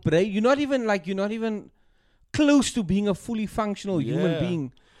 and your brain. You're not even close to being a fully functional human Yeah.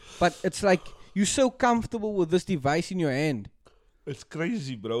 being. But it's like you're so comfortable with this device in your hand. It's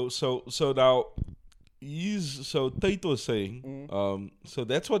crazy, bro. So now Tate was saying, so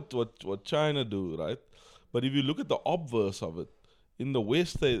that's what China do, right? But if you look at the obverse of it, in the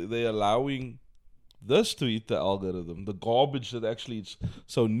West they're allowing this to eat the algorithm, the garbage that actually eats.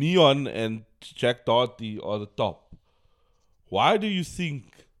 So Neon and Jack Doherty are the top. Why do you think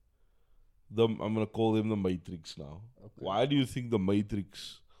I'm gonna call them the Matrix now? Okay. Why do you think the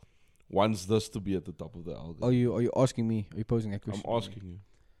Matrix wants this to be at the top of the algorithm? Are you asking me? Are you posing that question? I'm asking you.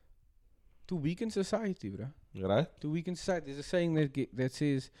 To weaken society, bro. Right? To weaken society. There's a saying that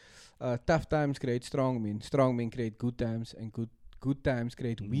says, tough times create strong men create good times, and good times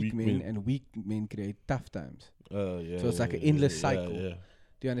create weak men, and weak men create tough times. Yeah. So it's like an endless cycle. Yeah.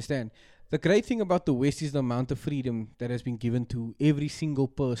 Do you understand? The great thing about the West is the amount of freedom that has been given to every single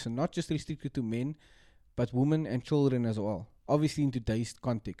person, not just restricted to men, but women and children as well. Obviously in today's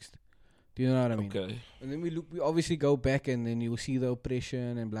context. Do you know what I mean? Okay. And then we obviously go back and then you will see the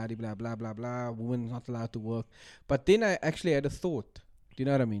oppression and blah, blah, blah, blah, blah. Women not allowed to work. But then I actually had a thought. Do you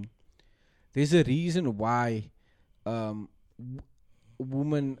know what I mean? There's a reason why the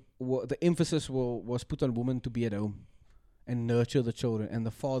emphasis was put on women to be at home and nurture the children, and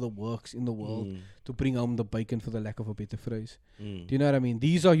the father works in the world to bring home the bacon, for the lack of a better phrase. Do you know what I mean?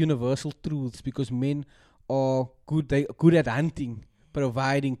 These are universal truths because men are good at hunting,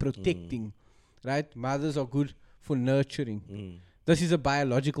 providing, protecting, right? Mothers are good for nurturing. This is a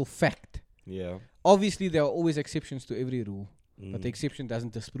biological fact. Yeah. Obviously, there are always exceptions to every rule, but the exception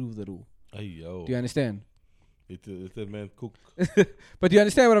doesn't disprove the rule. Hey, yo. Do you understand? It that man cook. But do you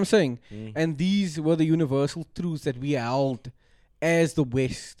understand what I'm saying? And these were the universal truths that we held as the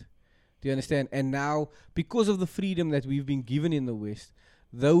West. Do you understand? And now, because of the freedom that we've been given in the West,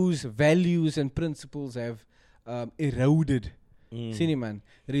 those values and principles have eroded, man,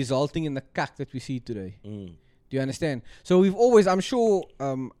 resulting in the cuck that we see today. Do you understand? So we've always, I'm sure,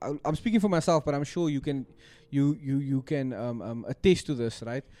 I'm speaking for myself, but I'm sure you can attest to this,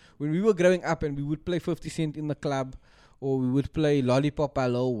 right? When we were growing up and we would play 50 Cent in the club, or we would play Lollipop by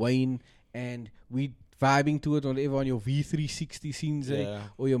Lil Wayne, and we vibing to it on your V360 scenes,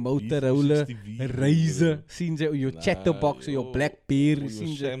 or your Motorola V360 Razr scenes, or your Chatterbox, or your Blackberry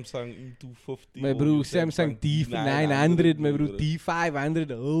scenes. Samsung E250. My bro, Samsung D900, my bro,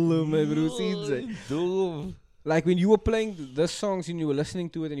 D500, all my bro, scenes. Like when you were playing the songs and you were listening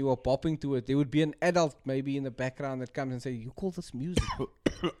to it and you were popping to it, there would be an adult maybe in the background that comes and say, "You call this music?"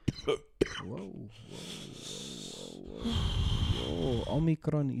 Whoa.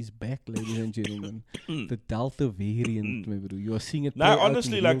 Omicron is back, ladies and gentlemen. The Delta variant, my bro. You are seeing it. Now, play out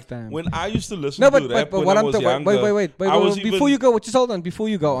honestly, in real like time. when I used to listen No, to rap but when what I I'm was talking younger, wait. I was Before you go, just hold on. Before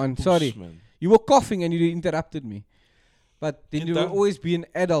you go on, sorry. Man. You were coughing and you interrupted me. But then Get you will done. always be an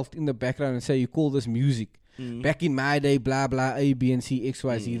adult in the background and say, "You call this music." Back in my day, blah, blah, A, B, and C, X,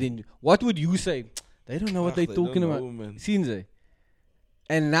 Y, Z. Then what would you say? They don't know what they're talking about. Seen they?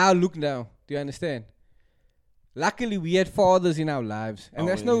 And now look now. Do you understand? Luckily, we had fathers in our lives. And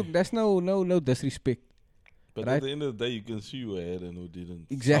that's no disrespect. But right? at the end of the day, you can see who had and who didn't.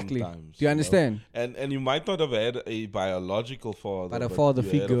 Exactly. Sometimes, Do you understand? And you might not have had a biological father, But a father you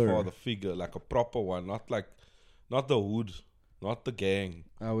had figure. a father figure, like a proper one, not the hood, not the gang.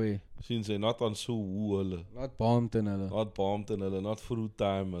 Ah, we. Since they're not on so hulle, Not bombed and all. not Bompton hulle, not Fruit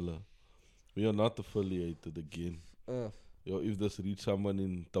Time hulle. We are not affiliated again. Yo, if this reach someone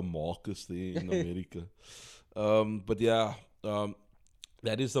in the Marcus there in America. But yeah,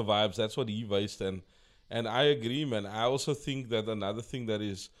 that is the vibes. That's what he voiced, and I agree, man. I also think that another thing that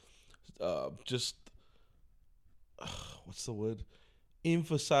is just what's the word?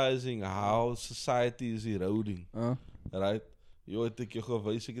 Emphasizing how society is eroding, right? Yo, ek het jou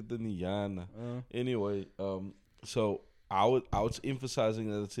gewys ek het in die jare. Anyway, so how it's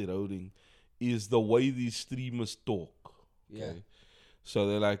emphasizing that it's eroding is the way these streamers talk. Okay? Yeah. So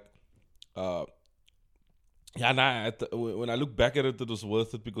they're like, when I look back at it, it was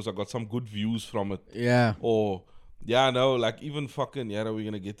worth it because I got some good views from it. Yeah. Or, yeah, no, like even fucking, we're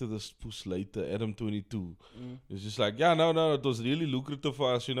going to get to this push later, Adam 22. It's just like, no, it was really lucrative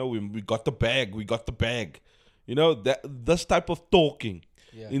for us, we got the bag. This type of talking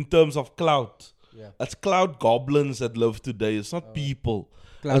in terms of cloud. Yeah. It's cloud goblins that live today. It's not people.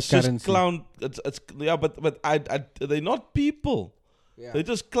 Cloud It's currency. just cloud. But they're not people. Yeah. They're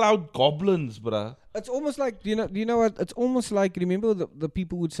just cloud goblins, bruh. It's almost like you know what? It's almost like remember the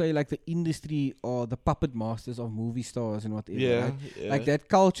people would say like the industry or the puppet masters of movie stars and whatever. Yeah, right? yeah. Like that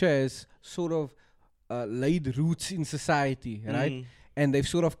culture has sort of laid roots in society, right? And they've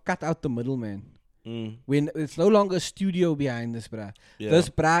sort of cut out the middleman. When it's no longer a studio behind this, bruh. Yeah. This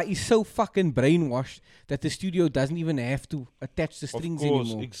bruh is so fucking brainwashed that the studio doesn't even have to attach the Of strings course,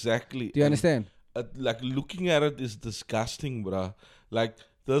 anymore. exactly. Do you And, understand? like looking at it is disgusting, bruh. Like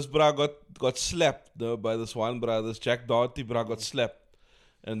this bruh got slapped by this one bruh. This Jack Doherty bruh got slapped,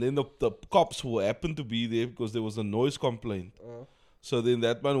 and then the cops who happened to be there because there was a noise complaint. So then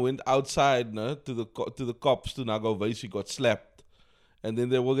that man went outside, to the cops to Nago He got slapped. And then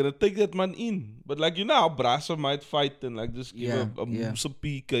they were gonna take that man in, but like how Brasa might fight and like just give a moose a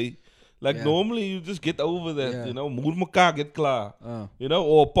PK. Like normally you just get over that, moer mekaar get klaar,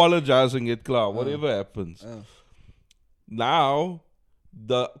 or apologize and get klaar, whatever happens. Now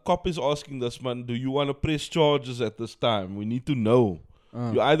the cop is asking this man, do you want to press charges at this time? We need to know.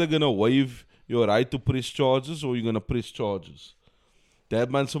 You're either gonna waive your right to press charges or you're gonna press charges. That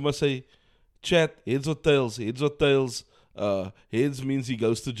man must say, chat, heads or tails, heads or tails. Heads means he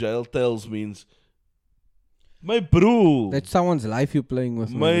goes to jail. Tails means my bro. That's someone's life you're playing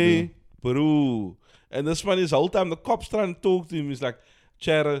with. My bro. And this man is the whole time the cops trying to talk to him. He's like,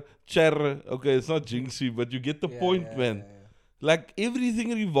 chatter. Okay, it's not jinxy, but you get the point, man. Yeah. Like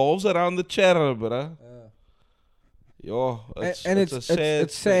everything revolves around the chatter, bruh. Yo, it's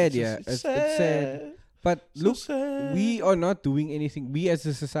sad, yeah. It's sad. sad. But So look, sad. we are not doing anything. We as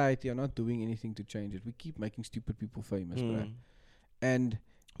a society are not doing anything to change it. We keep making stupid people famous, bruh. And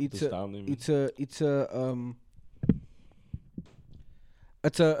it's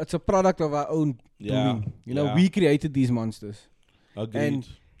a product of our own doing. We created these monsters. Agreed. And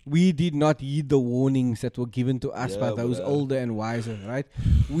we did not heed the warnings that were given to us by those bruh. older and wiser, right?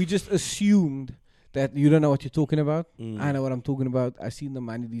 We just assumed that you don't know what you're talking about. I know what I'm talking about. I seen the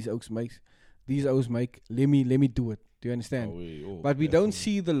money these oaks make. Let me do it. Do you understand? But we don't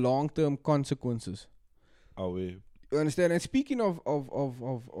see the long-term consequences. You understand? And speaking of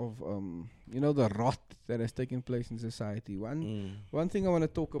the rot that has taken place in society, one thing I want to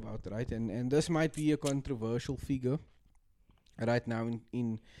talk about, right? And this might be a controversial figure right now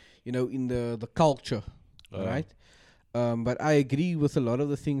in the culture, right? But I agree with a lot of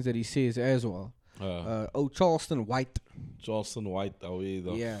the things that he says as well. Charleston White. So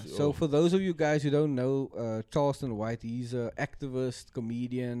for those of you guys who don't know, Charleston White, he's an activist,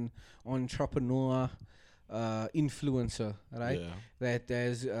 comedian, entrepreneur, influencer, right? Yeah.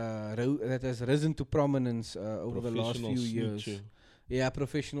 That has risen to prominence over the last few years. snitcher. Yeah,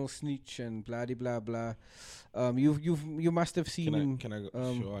 professional snitch and blah de blah blah. You must have seen him. Can I go?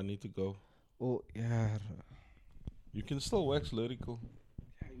 Sure, I need to go. Oh yeah. You can still wax lyrical.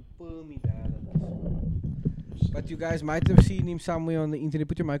 But you guys might have seen him somewhere on the internet.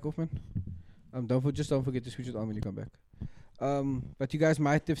 Put your mic off, man. Don't forget to switch it on when you come back. But you guys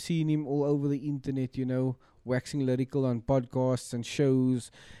might have seen him all over the internet, waxing lyrical on podcasts and shows.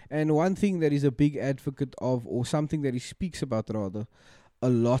 And one thing that he's a big advocate of, or something that he speaks about rather, a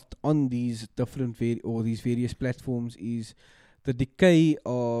lot on these different these various platforms, is the decay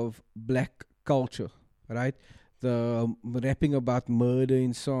of black culture, right? The rapping about murder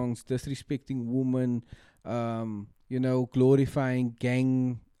in songs, disrespecting women, glorifying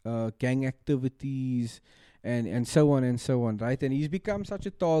gang activities, and so on and so on, right? And he's become such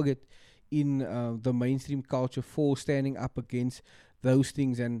a target in the mainstream culture for standing up against those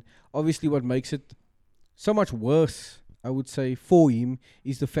things. And obviously, what makes it so much worse, I would say, for him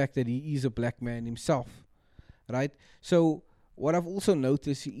is the fact that he is a black man himself, right? So what I've also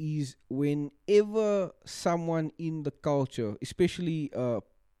noticed is whenever someone in the culture, especially oh,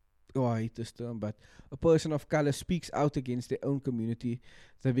 I hate this term, but a person of color speaks out against their own community,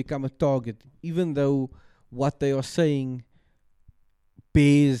 they become a target, even though what they are saying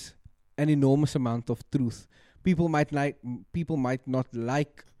bears an enormous amount of truth. People might not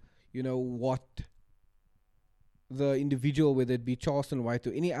like, what the individual, whether it be Charleston White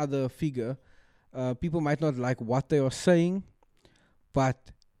or any other figure, people might not like what they are saying,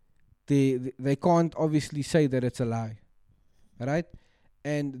 but they can't obviously say that it's a lie, right?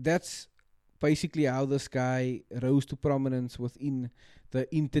 And that's basically how this guy rose to prominence within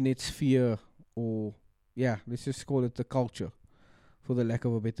the internet sphere, or let's just call it the culture, for the lack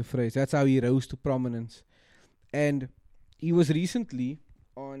of a better phrase. That's how he rose to prominence. And he was recently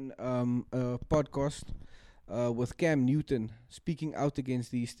on a podcast with Cam Newton, speaking out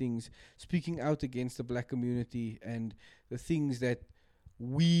against these things, speaking out against the black community and the things that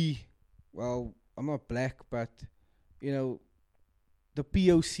I'm not black, but, the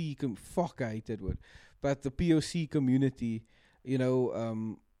POC, fuck, I hate that word, but the POC community,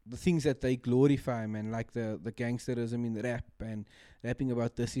 the things that they glorify, man, like the gangsterism in rap and rapping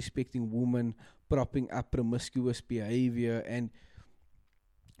about disrespecting women, propping up promiscuous behavior. And,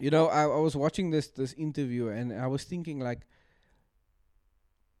 I was watching this interview and I was thinking, like,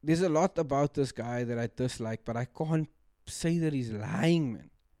 there's a lot about this guy that I dislike, but I can't say that he's lying, man.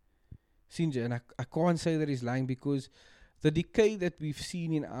 Sinja, and I can't say that he's lying because the decay that we've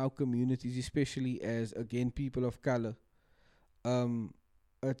seen in our communities, especially as, again, people of color,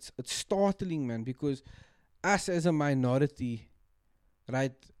 it's startling, man, because us as a minority,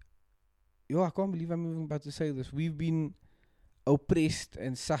 right? I can't believe I'm even about to say this. We've been oppressed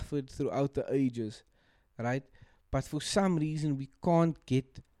and suffered throughout the ages, right? But for some reason, we can't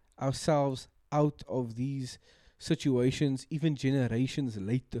get ourselves out of these situations, even generations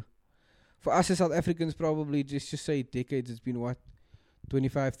later. For us as South Africans, probably just say decades. It's been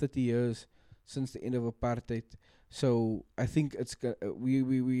 25, 30 years since the end of apartheid. So I think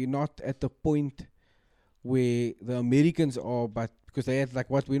we're not at the point where the Americans are, but because they had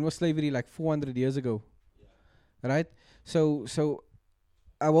when was slavery? Like 400 years ago, right? So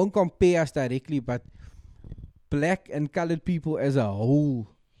I won't compare us directly, but black and colored people as a whole,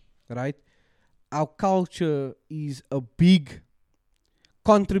 right? Our culture is a big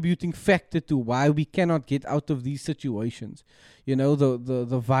contributing factor to why we cannot get out of these situations.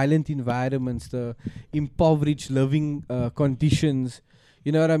 The violent environments, the impoverished living conditions,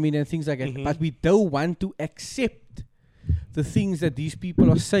 you know what I mean, and things like that. But we don't want to accept the things that these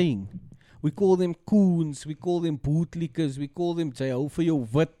people are saying. We call them coons, we call them bootlickers, we call them Jehovah your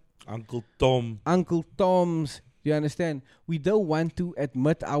wit, Uncle Toms. You understand? We don't want to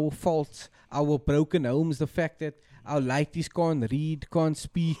admit our faults, our broken homes, the fact that our lighties can't read, can't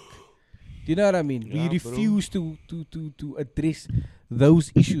speak. Do you know what I mean? Yeah, we refuse to address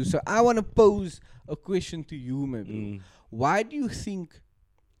those issues. So I want to pose a question to you, maybe. Why do you think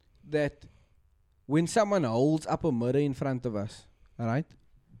that when someone holds up a mirror in front of us, all right?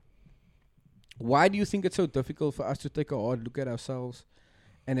 Why do you think it's so difficult for us to take a hard look at ourselves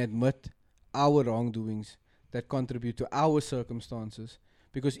and admit our wrongdoings that contribute to our circumstances?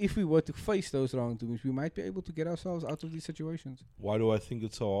 Because if we were to face those wrongdoings, we might be able to get ourselves out of these situations. Why do I think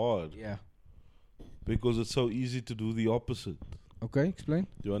it's so hard? Yeah. Because it's so easy to do the opposite. Okay, explain.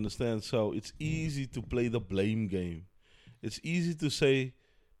 You understand? So it's easy to play the blame game. It's easy to say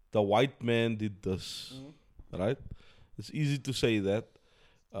the white man did this, right? It's easy to say that.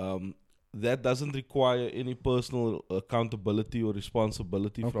 That doesn't require any personal accountability or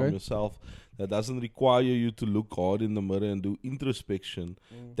responsibility from yourself. That doesn't require you to look hard in the mirror and do introspection.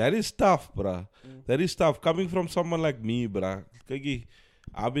 That is tough, bruh. That is tough. Coming from someone like me, bruh. Kykie,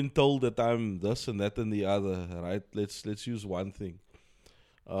 I've been told that I'm this and that and the other, right? Let's use one thing.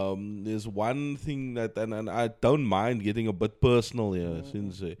 There's one thing that, and I don't mind getting a bit personal here,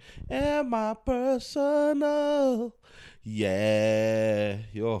 since am I personal? Yeah,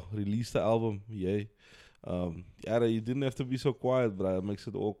 release the album, yay. You didn't have to be so quiet, but it makes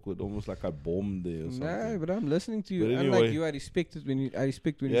it awkward, almost like I bombed there or something. Nah, but I'm listening to you. But Unlike anyway, you, I respect when you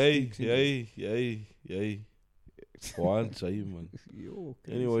speak. Yay. Go on, say you, man.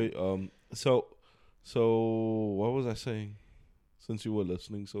 Okay, Anyway, so what was I saying? Since you were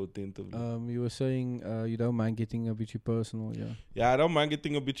listening so attentively. You were saying you don't mind getting a bit personal, yeah. Yeah, I don't mind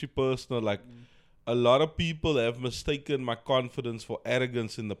getting a bit personal. Like, a lot of people have mistaken my confidence for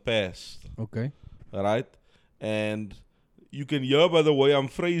arrogance in the past, Okay. right? And you can hear by the way I'm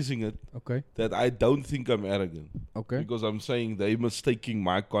phrasing it Okay. that I don't think I'm arrogant. Okay. Because I'm saying they're mistaking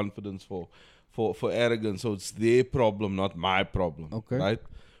my confidence for arrogance. So it's their problem, not my problem. Okay. Right?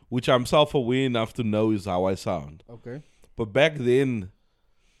 Which I'm self-aware enough to know is how I sound. Okay. But back then,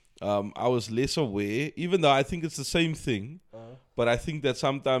 I was less aware, even though I think it's the same thing. But I think that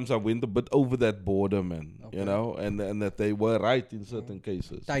sometimes I went a bit over that border, man. Okay. You know, and that they were right in certain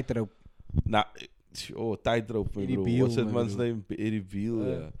cases. Tightrope. Now, tightrope, my Eddie bro. Beale, What's that my man's bro. name? Eddie Beale,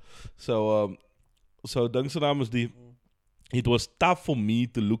 yeah. So dink se naam is die. It was tough for me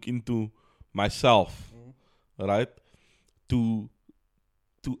to look into myself, right? To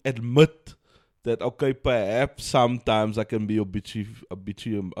admit that, okay, perhaps sometimes I can be a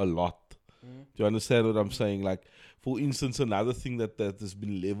bitchy a lot. Do you understand what I'm saying? Like, for instance, another thing that has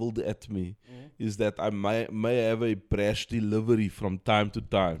been leveled at me is that I may have a brash delivery from time to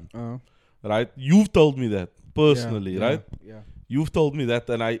time, right? You've told me that personally, right? Yeah. You've told me that,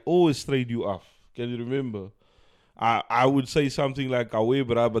 and I always trade you off. Can you remember? I would say something like, "Away,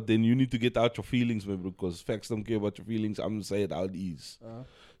 brah," but then you need to get out your feelings, man, because facts don't care about your feelings. I'm gonna say it how it is.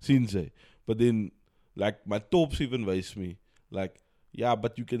 Since but then, like, my tops even wys me, like, yeah,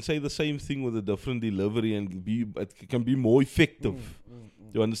 but you can say the same thing with a different delivery and it can be more effective.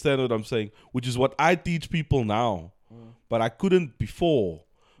 You understand what I'm saying? Which is what I teach people now, but I couldn't before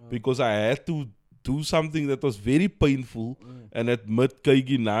because I had to do something that was very painful and admit,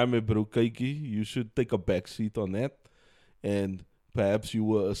 Kykie, nah, my bro, Kykie, you should take a back seat on that. And perhaps you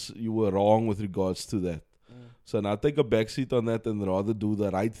were wrong with regards to that. So now take a back seat on that and rather do the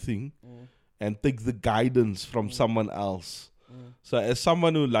right thing and take the guidance from someone else. So as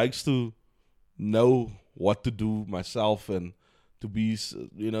someone who likes to know what to do myself and to be,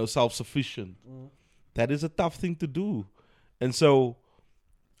 self-sufficient, that is a tough thing to do. And so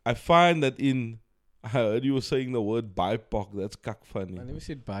I find that I heard you were saying the word BIPOC. That's cuck funny. I never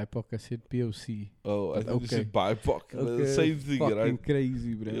said BIPOC, I said POC. Oh, I think you said BIPOC. Okay, The same thing, fucking right?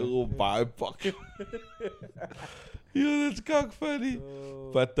 crazy, bro. Yo, BIPOC. Yeah, that's cuck funny.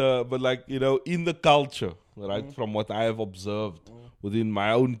 But like, in the culture, right, from what I have observed within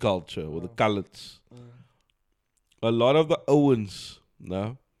my own culture, with the colours, a lot of the Owens,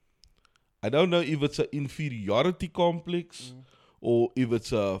 no, I don't know if it's an inferiority complex or if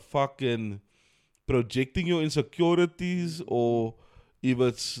it's a fucking projecting your insecurities or if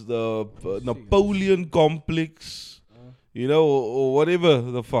it's the Napoleon complex, or whatever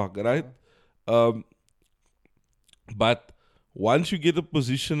the fuck, right? But once you get a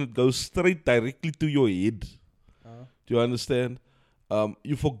position, it goes straight directly to your head. Do you understand?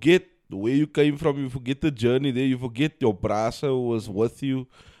 You forget where you came from. You forget the journey there. You forget your brasa who was with you.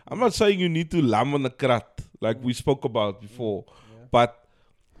 I'm not saying you need to lam on the krat like we spoke about before, but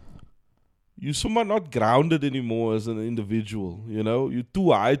you're somehow not grounded anymore as an individual. You're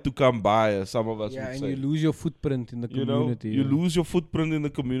too high to come by, as some of us would and say. you lose your footprint in the community. You lose your footprint in the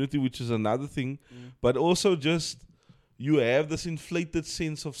community, which is another thing. But also just you have this inflated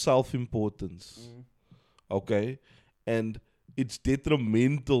sense of self-importance. Okay? And it's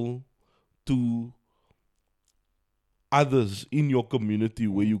detrimental to others in your community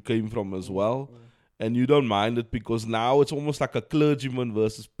where you came from as well. And you don't mind it because now it's almost like a clergyman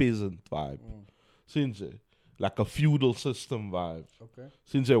versus peasant vibe. Since like a feudal system vibe. Okay.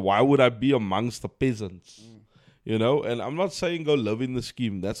 Since why would I be amongst the peasants? And I'm not saying go live in the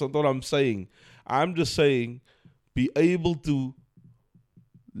scheme. That's not what I'm saying. I'm just saying be able to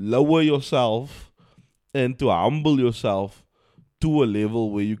lower yourself and to humble yourself to a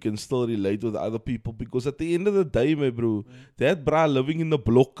level where you can still relate with other people. Because at the end of the day, my bro, that bra living in the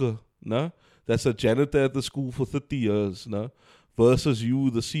blokke, no? That's a janitor at the school for 30 years, no? Versus you,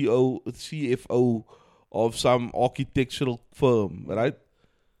 the CFO of some architectural firm, right?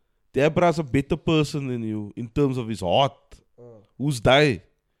 That bra's a better person than you in terms of his heart. Who's die?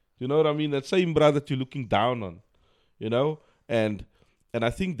 You know what I mean? That same bra that you're looking down on, And I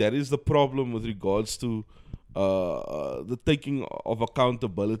think that is the problem with regards to the taking of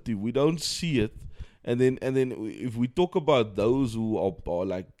accountability. We don't see it. And then if we talk about those who are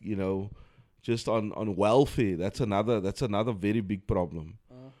like, just on welfare, that's another very big problem.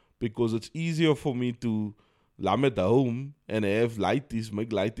 Because it's easier for me to lam at home and have lighties, make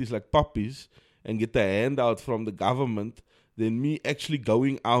lighties like puppies and get a handout from the government than me actually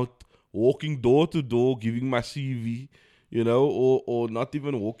going out, walking door to door, giving my CV, or not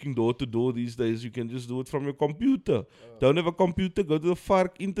even walking door to door these days. You can just do it from your computer. Don't have a computer, go to the FARC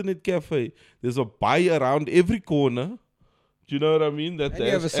internet cafe. There's a buy around every corner. Do you know what I mean? And you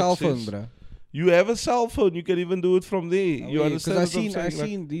have a cell phone, bro. You have a cell phone. You can even do it from there. You Because understand? I what I'm saying?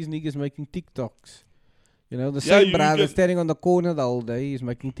 seen these niggas making TikToks. You know, the Yeah, same you brother can- standing on the corner the whole day is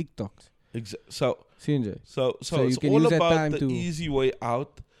making TikToks. So Seen je? So So you it's can all use that about time the to- easy way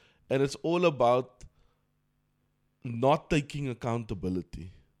out, and it's all about not taking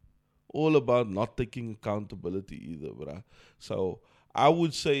accountability. All about not taking accountability either, bruh. So I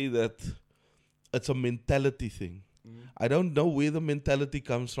would say that it's a mentality thing. I don't know where the mentality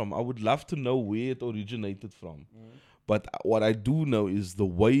comes from. I would love to know where it originated from. But what I do know is the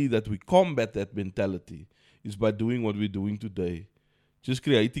way that we combat that mentality is by doing what we're doing today. Just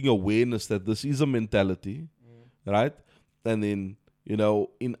creating awareness that this is a mentality, right? And then,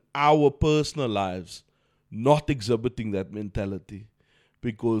 in our personal lives, not exhibiting that mentality.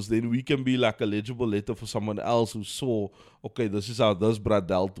 Because then we can be like a legible letter for someone else who saw, okay, this is how this brat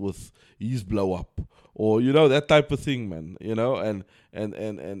dealt with his blow up. Or, that type of thing, man. And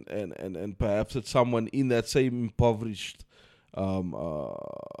perhaps it's someone in that same impoverished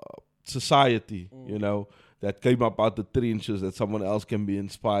society, that came up out the trenches that someone else can be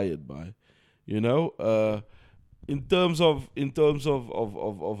inspired by. In terms of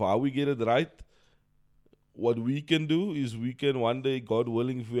how we get it right, what we can do is we can one day, God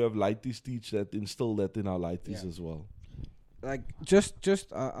willing, if we have lighties, instill that in our lighties as well. Like,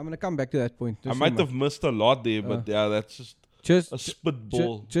 I'm gonna come back to that point. I might have missed a lot there, but that's just a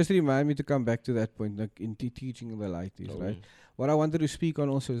spitball. Just remind me to come back to that point, like in teaching the lighties, right? What I wanted to speak on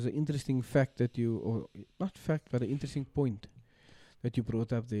also is an interesting fact that not fact, but an interesting point that you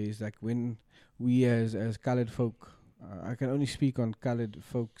brought up there is like when we as colored folk, I can only speak on colored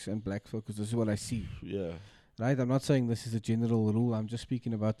folks and black folks because this is what I see. Yeah. Right? I'm not saying this is a general rule. I'm just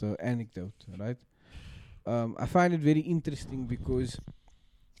speaking about the anecdote, right? I find it very interesting because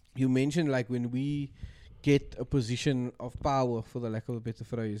you mentioned like when we get a position of power, for the lack of a better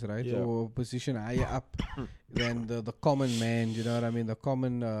phrase, right? Yeah. Or a position higher up than the common man, you know what I mean? The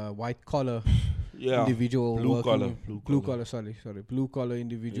common white collar individual. Blue collar, blue collar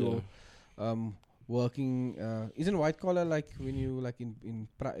individual. Yeah. Working, isn't white collar like when you like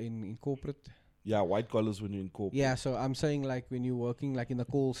in corporate? Yeah, white collars when you're in corporate. Yeah, so I'm saying like when you're working like in a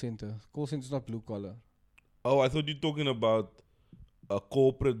call center. Call center's not blue collar. Oh, I thought you were talking about a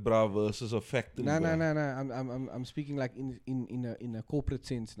corporate bra versus a factory. No. bra. I'm speaking like in a corporate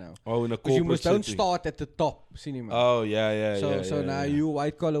sense now. Oh, in a Because corporate don't setting. start at the top, cinema. Oh, yeah. So now you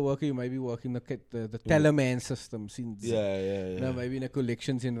white collar worker, you may be working the teleman system. Yeah. Maybe in a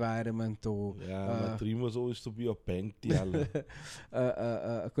collections environment or My dream was always to be a bank teller.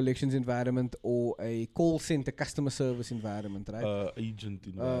 a collections environment or a call center customer service environment, right? Agent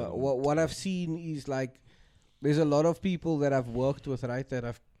environment. What I've seen is like there's a lot of people that I've worked with, right, that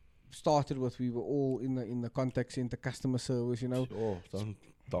I've started with. We were all in the contact center customer service, Oh, don't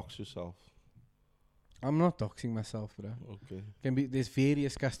dox yourself. I'm not doxing myself, bro. Okay. There's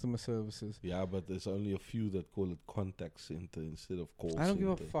various customer services. Yeah, but there's only a few that call it contact center instead of call center. I don't give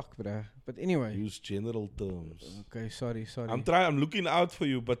a fuck, bro. But anyway. Use general terms. Okay, sorry. I'm looking out for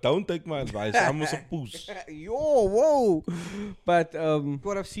you, but don't take my advice. I'm also a puss. Yo, whoa. But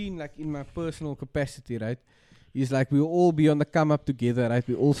what I've seen, like in my personal capacity, right, is like we'll all be on the come up together, right?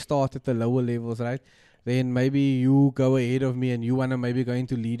 We all start at the lower levels, right? Then maybe you go ahead of me and you want to maybe go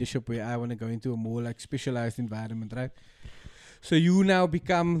into leadership where I want to go into a more like specialized environment, right? So you now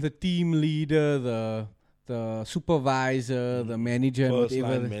become the team leader, the supervisor, the manager, and First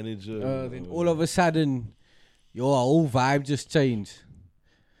whatever. line manager. Then all of a sudden, your whole vibe just changed.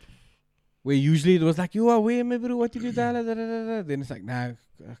 Where usually it was like, you are where, my bro, what did you do? Then it's like, nah, I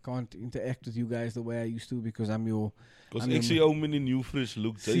can't interact with you guys the way I used to because I'm your... Because ik zie ook many new fresh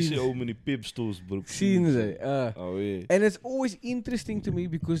looks. I see ook many pip stores, bro. And it's always interesting to me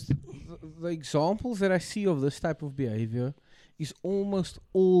because the examples that I see of this type of behavior is almost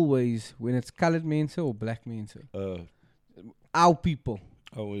always when it's colored mense or black mense. Our people.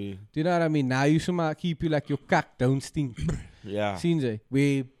 Oh, yeah. Do you know what I mean? Now you somehow keep you like your cock don't stink. Yeah. Sinjay,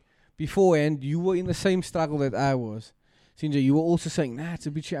 where beforehand you were in the same struggle that I was. Sinjay, you were also saying, nah, it's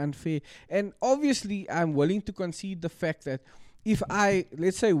a bit unfair. And obviously, I'm willing to concede the fact that if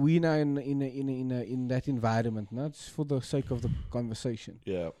let's say we now in that environment, not just for the sake of the conversation,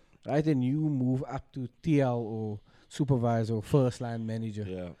 right? And you move up to TL or supervisor or first line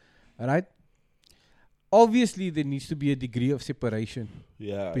manager, right? Obviously, there needs to be a degree of separation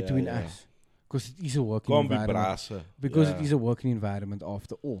between us, because it is a working environment. Because it is a working environment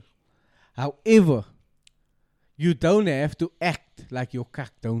after all. However, you don't have to act like your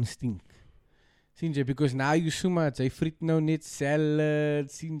kak don't stink. Sinjay, because now you so much, jy friet nou net salad,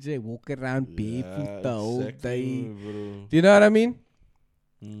 sinjay, walk around barefoot the whole day. Bro. Do you know what I mean?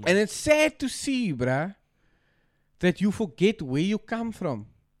 And it's sad to see, bruh, that you forget where you come from.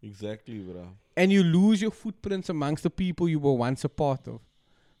 Exactly, bro. And you lose your footprints amongst the people you were once a part of.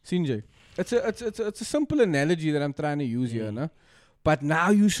 Sinjay. It's a simple analogy that I'm trying to use here, no? But now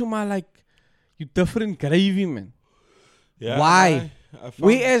you somehow like you different gravy, man. Yeah, Why? I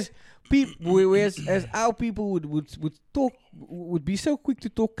found- Whereas as our people would talk would be so quick to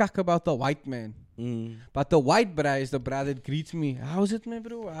talk cack about the white man. But the white bra is the bra that greets me. How's it, my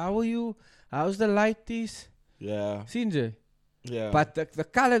bro? How are you? How's the light is? Yeah. Sinjay. Yeah. But the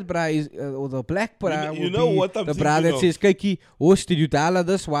colored bra is, or the black bra, You would know be what I'm the bra thinking that of? says, "Kiki, host, did you tell her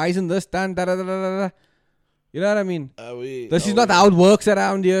this? Why isn't this done?" Da, da, da, da, da. You know what I mean? This is not how it works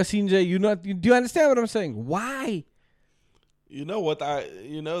around here, Sinjay. Do you understand what I'm saying? Why? You know what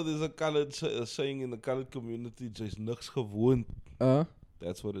there's a colored saying in the colored community, just niks gewoond.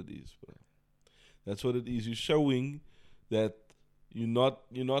 That's what it is, bro. That's what it is. You're showing that you're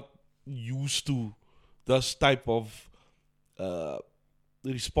not used to this type of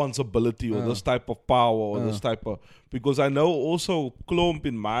responsibility or this type of power or this type of, because I know also Klomp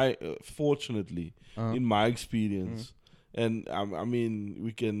in my fortunately in my experience, and I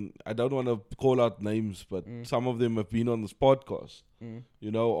mean I don't want to call out names, but some of them have been on this podcast, you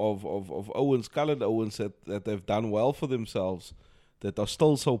know, of Owens, colored Owens that they've done well for themselves, that are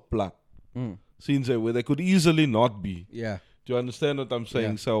still so plat. Since where they could easily not be. Yeah. Do you understand what I'm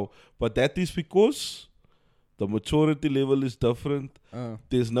saying? Yeah. So, but that is because the maturity level is different.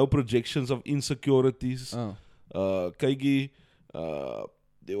 There's no projections of insecurities. Kaigi,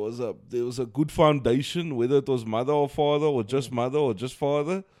 there was a good foundation, whether it was mother or father or just mother or just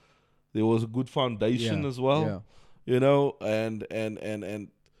father. There was a good foundation as well. Yeah. You know, and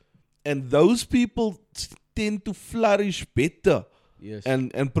those people tend to flourish better. Yes.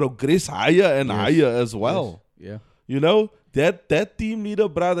 And progress higher and higher as well. Yes. Yeah. You know, that team leader,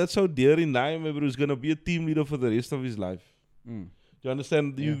 bro, that's how dear in Naim, bro, is going to be a team leader for the rest of his life. Do you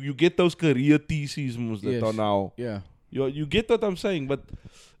understand? Yeah. You get those career TCs that are now. Yeah. You get what I'm saying, but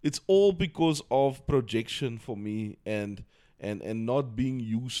it's all because of projection for me and not being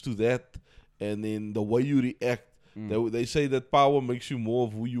used to that, and then the way you react. They say that power makes you more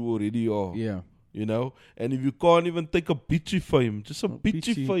of who you already are. Yeah. You know, and if you can't even take a bitchy fame, just a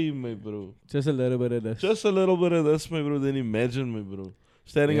bitchy bitchy. fame, my bro. Just a little bit of this. Just a little bit of this, my bro. Then imagine, my bro,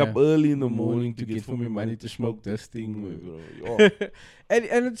 standing Yeah. up early in the morning to get for me money to smoke this thing, my bro. Yeah.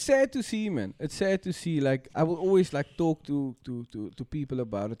 and it's sad to see, man. It's sad to see. Like, I will always like talk to people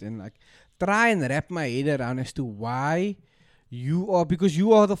about it and like try and wrap my head around as to why you are, because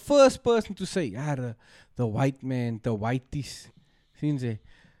you are the first person to say, the white man, the whiteys. Sien jy?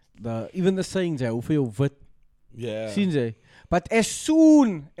 Even the sayings, hoeveel wit. Yeah. Sien jy? But as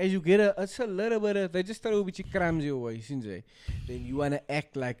soon as you get it's a little bit of, they just throw a bit crumbs your way, sien jy? Then you want to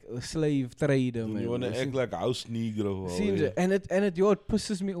act like a slave trader, man. You want to act like house negro. Sien jy? And it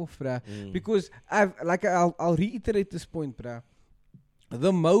pisses me off, bruh. Because I'll reiterate this point, bruh.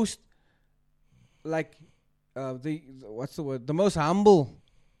 The most, like, what's the word? The most humble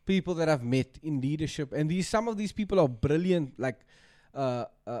people that I've met in leadership, and some of these people are brilliant, like,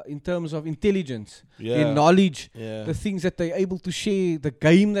 in terms of intelligence, in knowledge, the things that they're able to share, the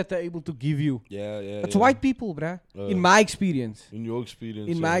game that they're able to give you. It's white people, bruh. In my experience. In your experience.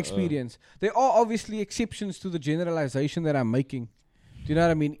 In my experience. There are obviously exceptions to the generalization that I'm making. Do you know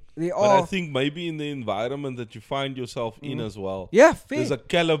what I mean? But I think maybe in the environment that you find yourself in as well. Yeah, fair. There's a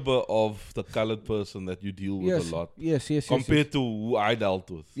caliber of the colored person that you deal with a lot. Yes. Compared to who I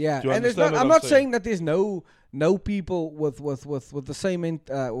dealt with. Yeah, Do you and understand I'm not saying that there's no people with the same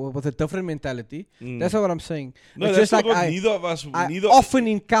with a different mentality. That's not what I'm saying. No, it's that's just not like what neither of us. often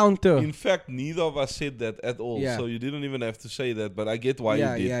encounter. In fact, neither of us said that at all. Yeah. So you didn't even have to say that. But I get why you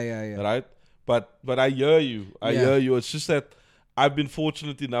did. Yeah. Right? But I hear you. I hear you. It's just that I've been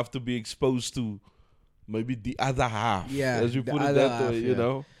fortunate enough to be exposed to maybe the other half. Yeah, as you the put it other that way. half, You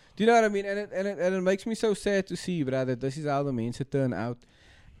know. Do you know what I mean? And it makes me so sad to see, brother, that this is how the mense turn out,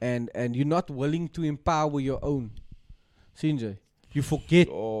 and you're not willing to empower your own. Sinjay, you forget.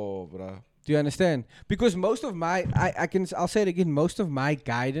 Oh, bruh. Do you understand? Because most of my, I'll say it again, most of my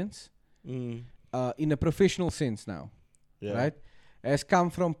guidance, in a professional sense now, right, has come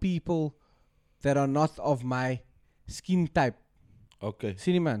from people that are not of my skin type. Okay.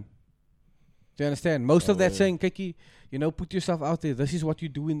 Sini man. Do you understand? Most of that saying, Kiki, put yourself out there. This is what you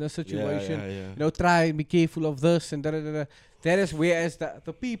do in this situation. Try and be careful of this and da da da. That is whereas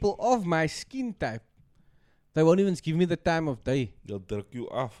the people of my skin type, they won't even give me the time of day. They'll druk you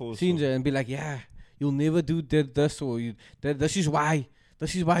off or And be like, yeah, you'll never do this or this is why.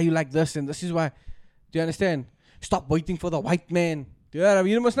 This is why you like this and this is why. Do you understand? Stop waiting for the white man Yeah,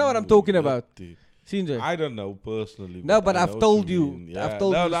 you must know what I'm talking about. Sinjo. I don't know personally. No, but I I've know told what you. mean. Yeah. I've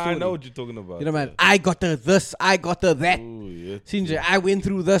told you the I story. know what you're talking about. You know, man, I got her this, I got her that. Ooh, yeah, Sinjo, I went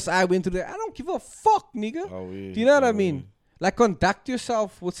through this, I went through that. I don't give a fuck, nigga. Oh, yeah. Do you know what I Oh, mean? Like, conduct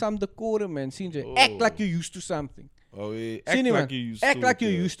yourself with some decorum, man. Sinjo, act like you're used to something. Oh, yeah. See, Act man, like you used act to like it,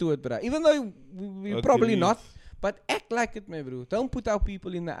 you're yeah. used to it, bro. Even though we're Okay, probably leave. not, but act like it, my bro. Don't put out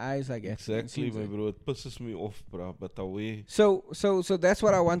people in the eyes like that. Exactly, Sinjo. my bro. It pisses me off, bro. But away. So that's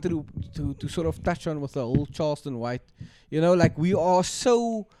what I wanted to sort of touch on with the whole Charleston White. You know, like we are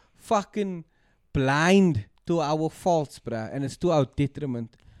so fucking blind to our faults, bruh, and it's to our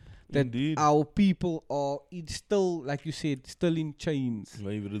detriment that Indeed. our people are still, like you said, still in chains.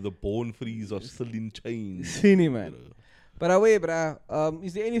 Maybe the bone freeze are still in chains. Cine, man. But away, bruh,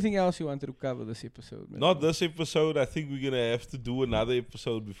 is there anything else you wanted to cover this episode, man? Not this episode. I think we're gonna have to do another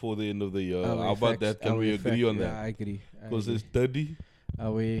episode before the end of the year. Away How about facts, that? Can we away agree facts. on Yeah, that? I agree. Because there's Duddy,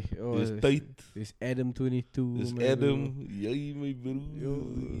 away. there's Tate, There's Adam 22. there's my bro. Adam. Yay, my bro.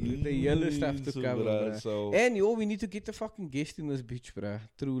 The yellow stuff to So, cover, bruh. So, And we need to get the fucking guest in this bitch, bruh.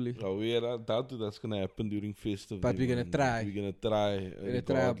 Truly. I doubt that's gonna happen during festive. But we're gonna man. try. We're gonna try. We're gonna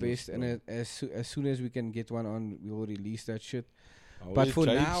try our regardless, best, and as soon as we can get one on, we will release that shit. bro. But Alweer for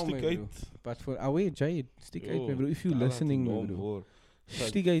Jade now, stick my uit. bro. But for Jade, stick out, my Yo, bro. If you daar laat listening, die my naam bro. voor.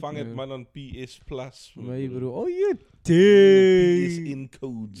 Stick uit, Vang het man. man aan PS Plus. My bro. Oh, you PS dang. in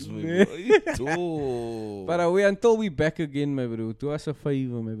codes, my Nee. bro. Oh. But until we back again, my bro. Do us a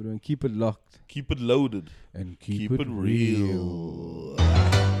favor, my bro, and keep it locked Keep it loaded. and Keep it real.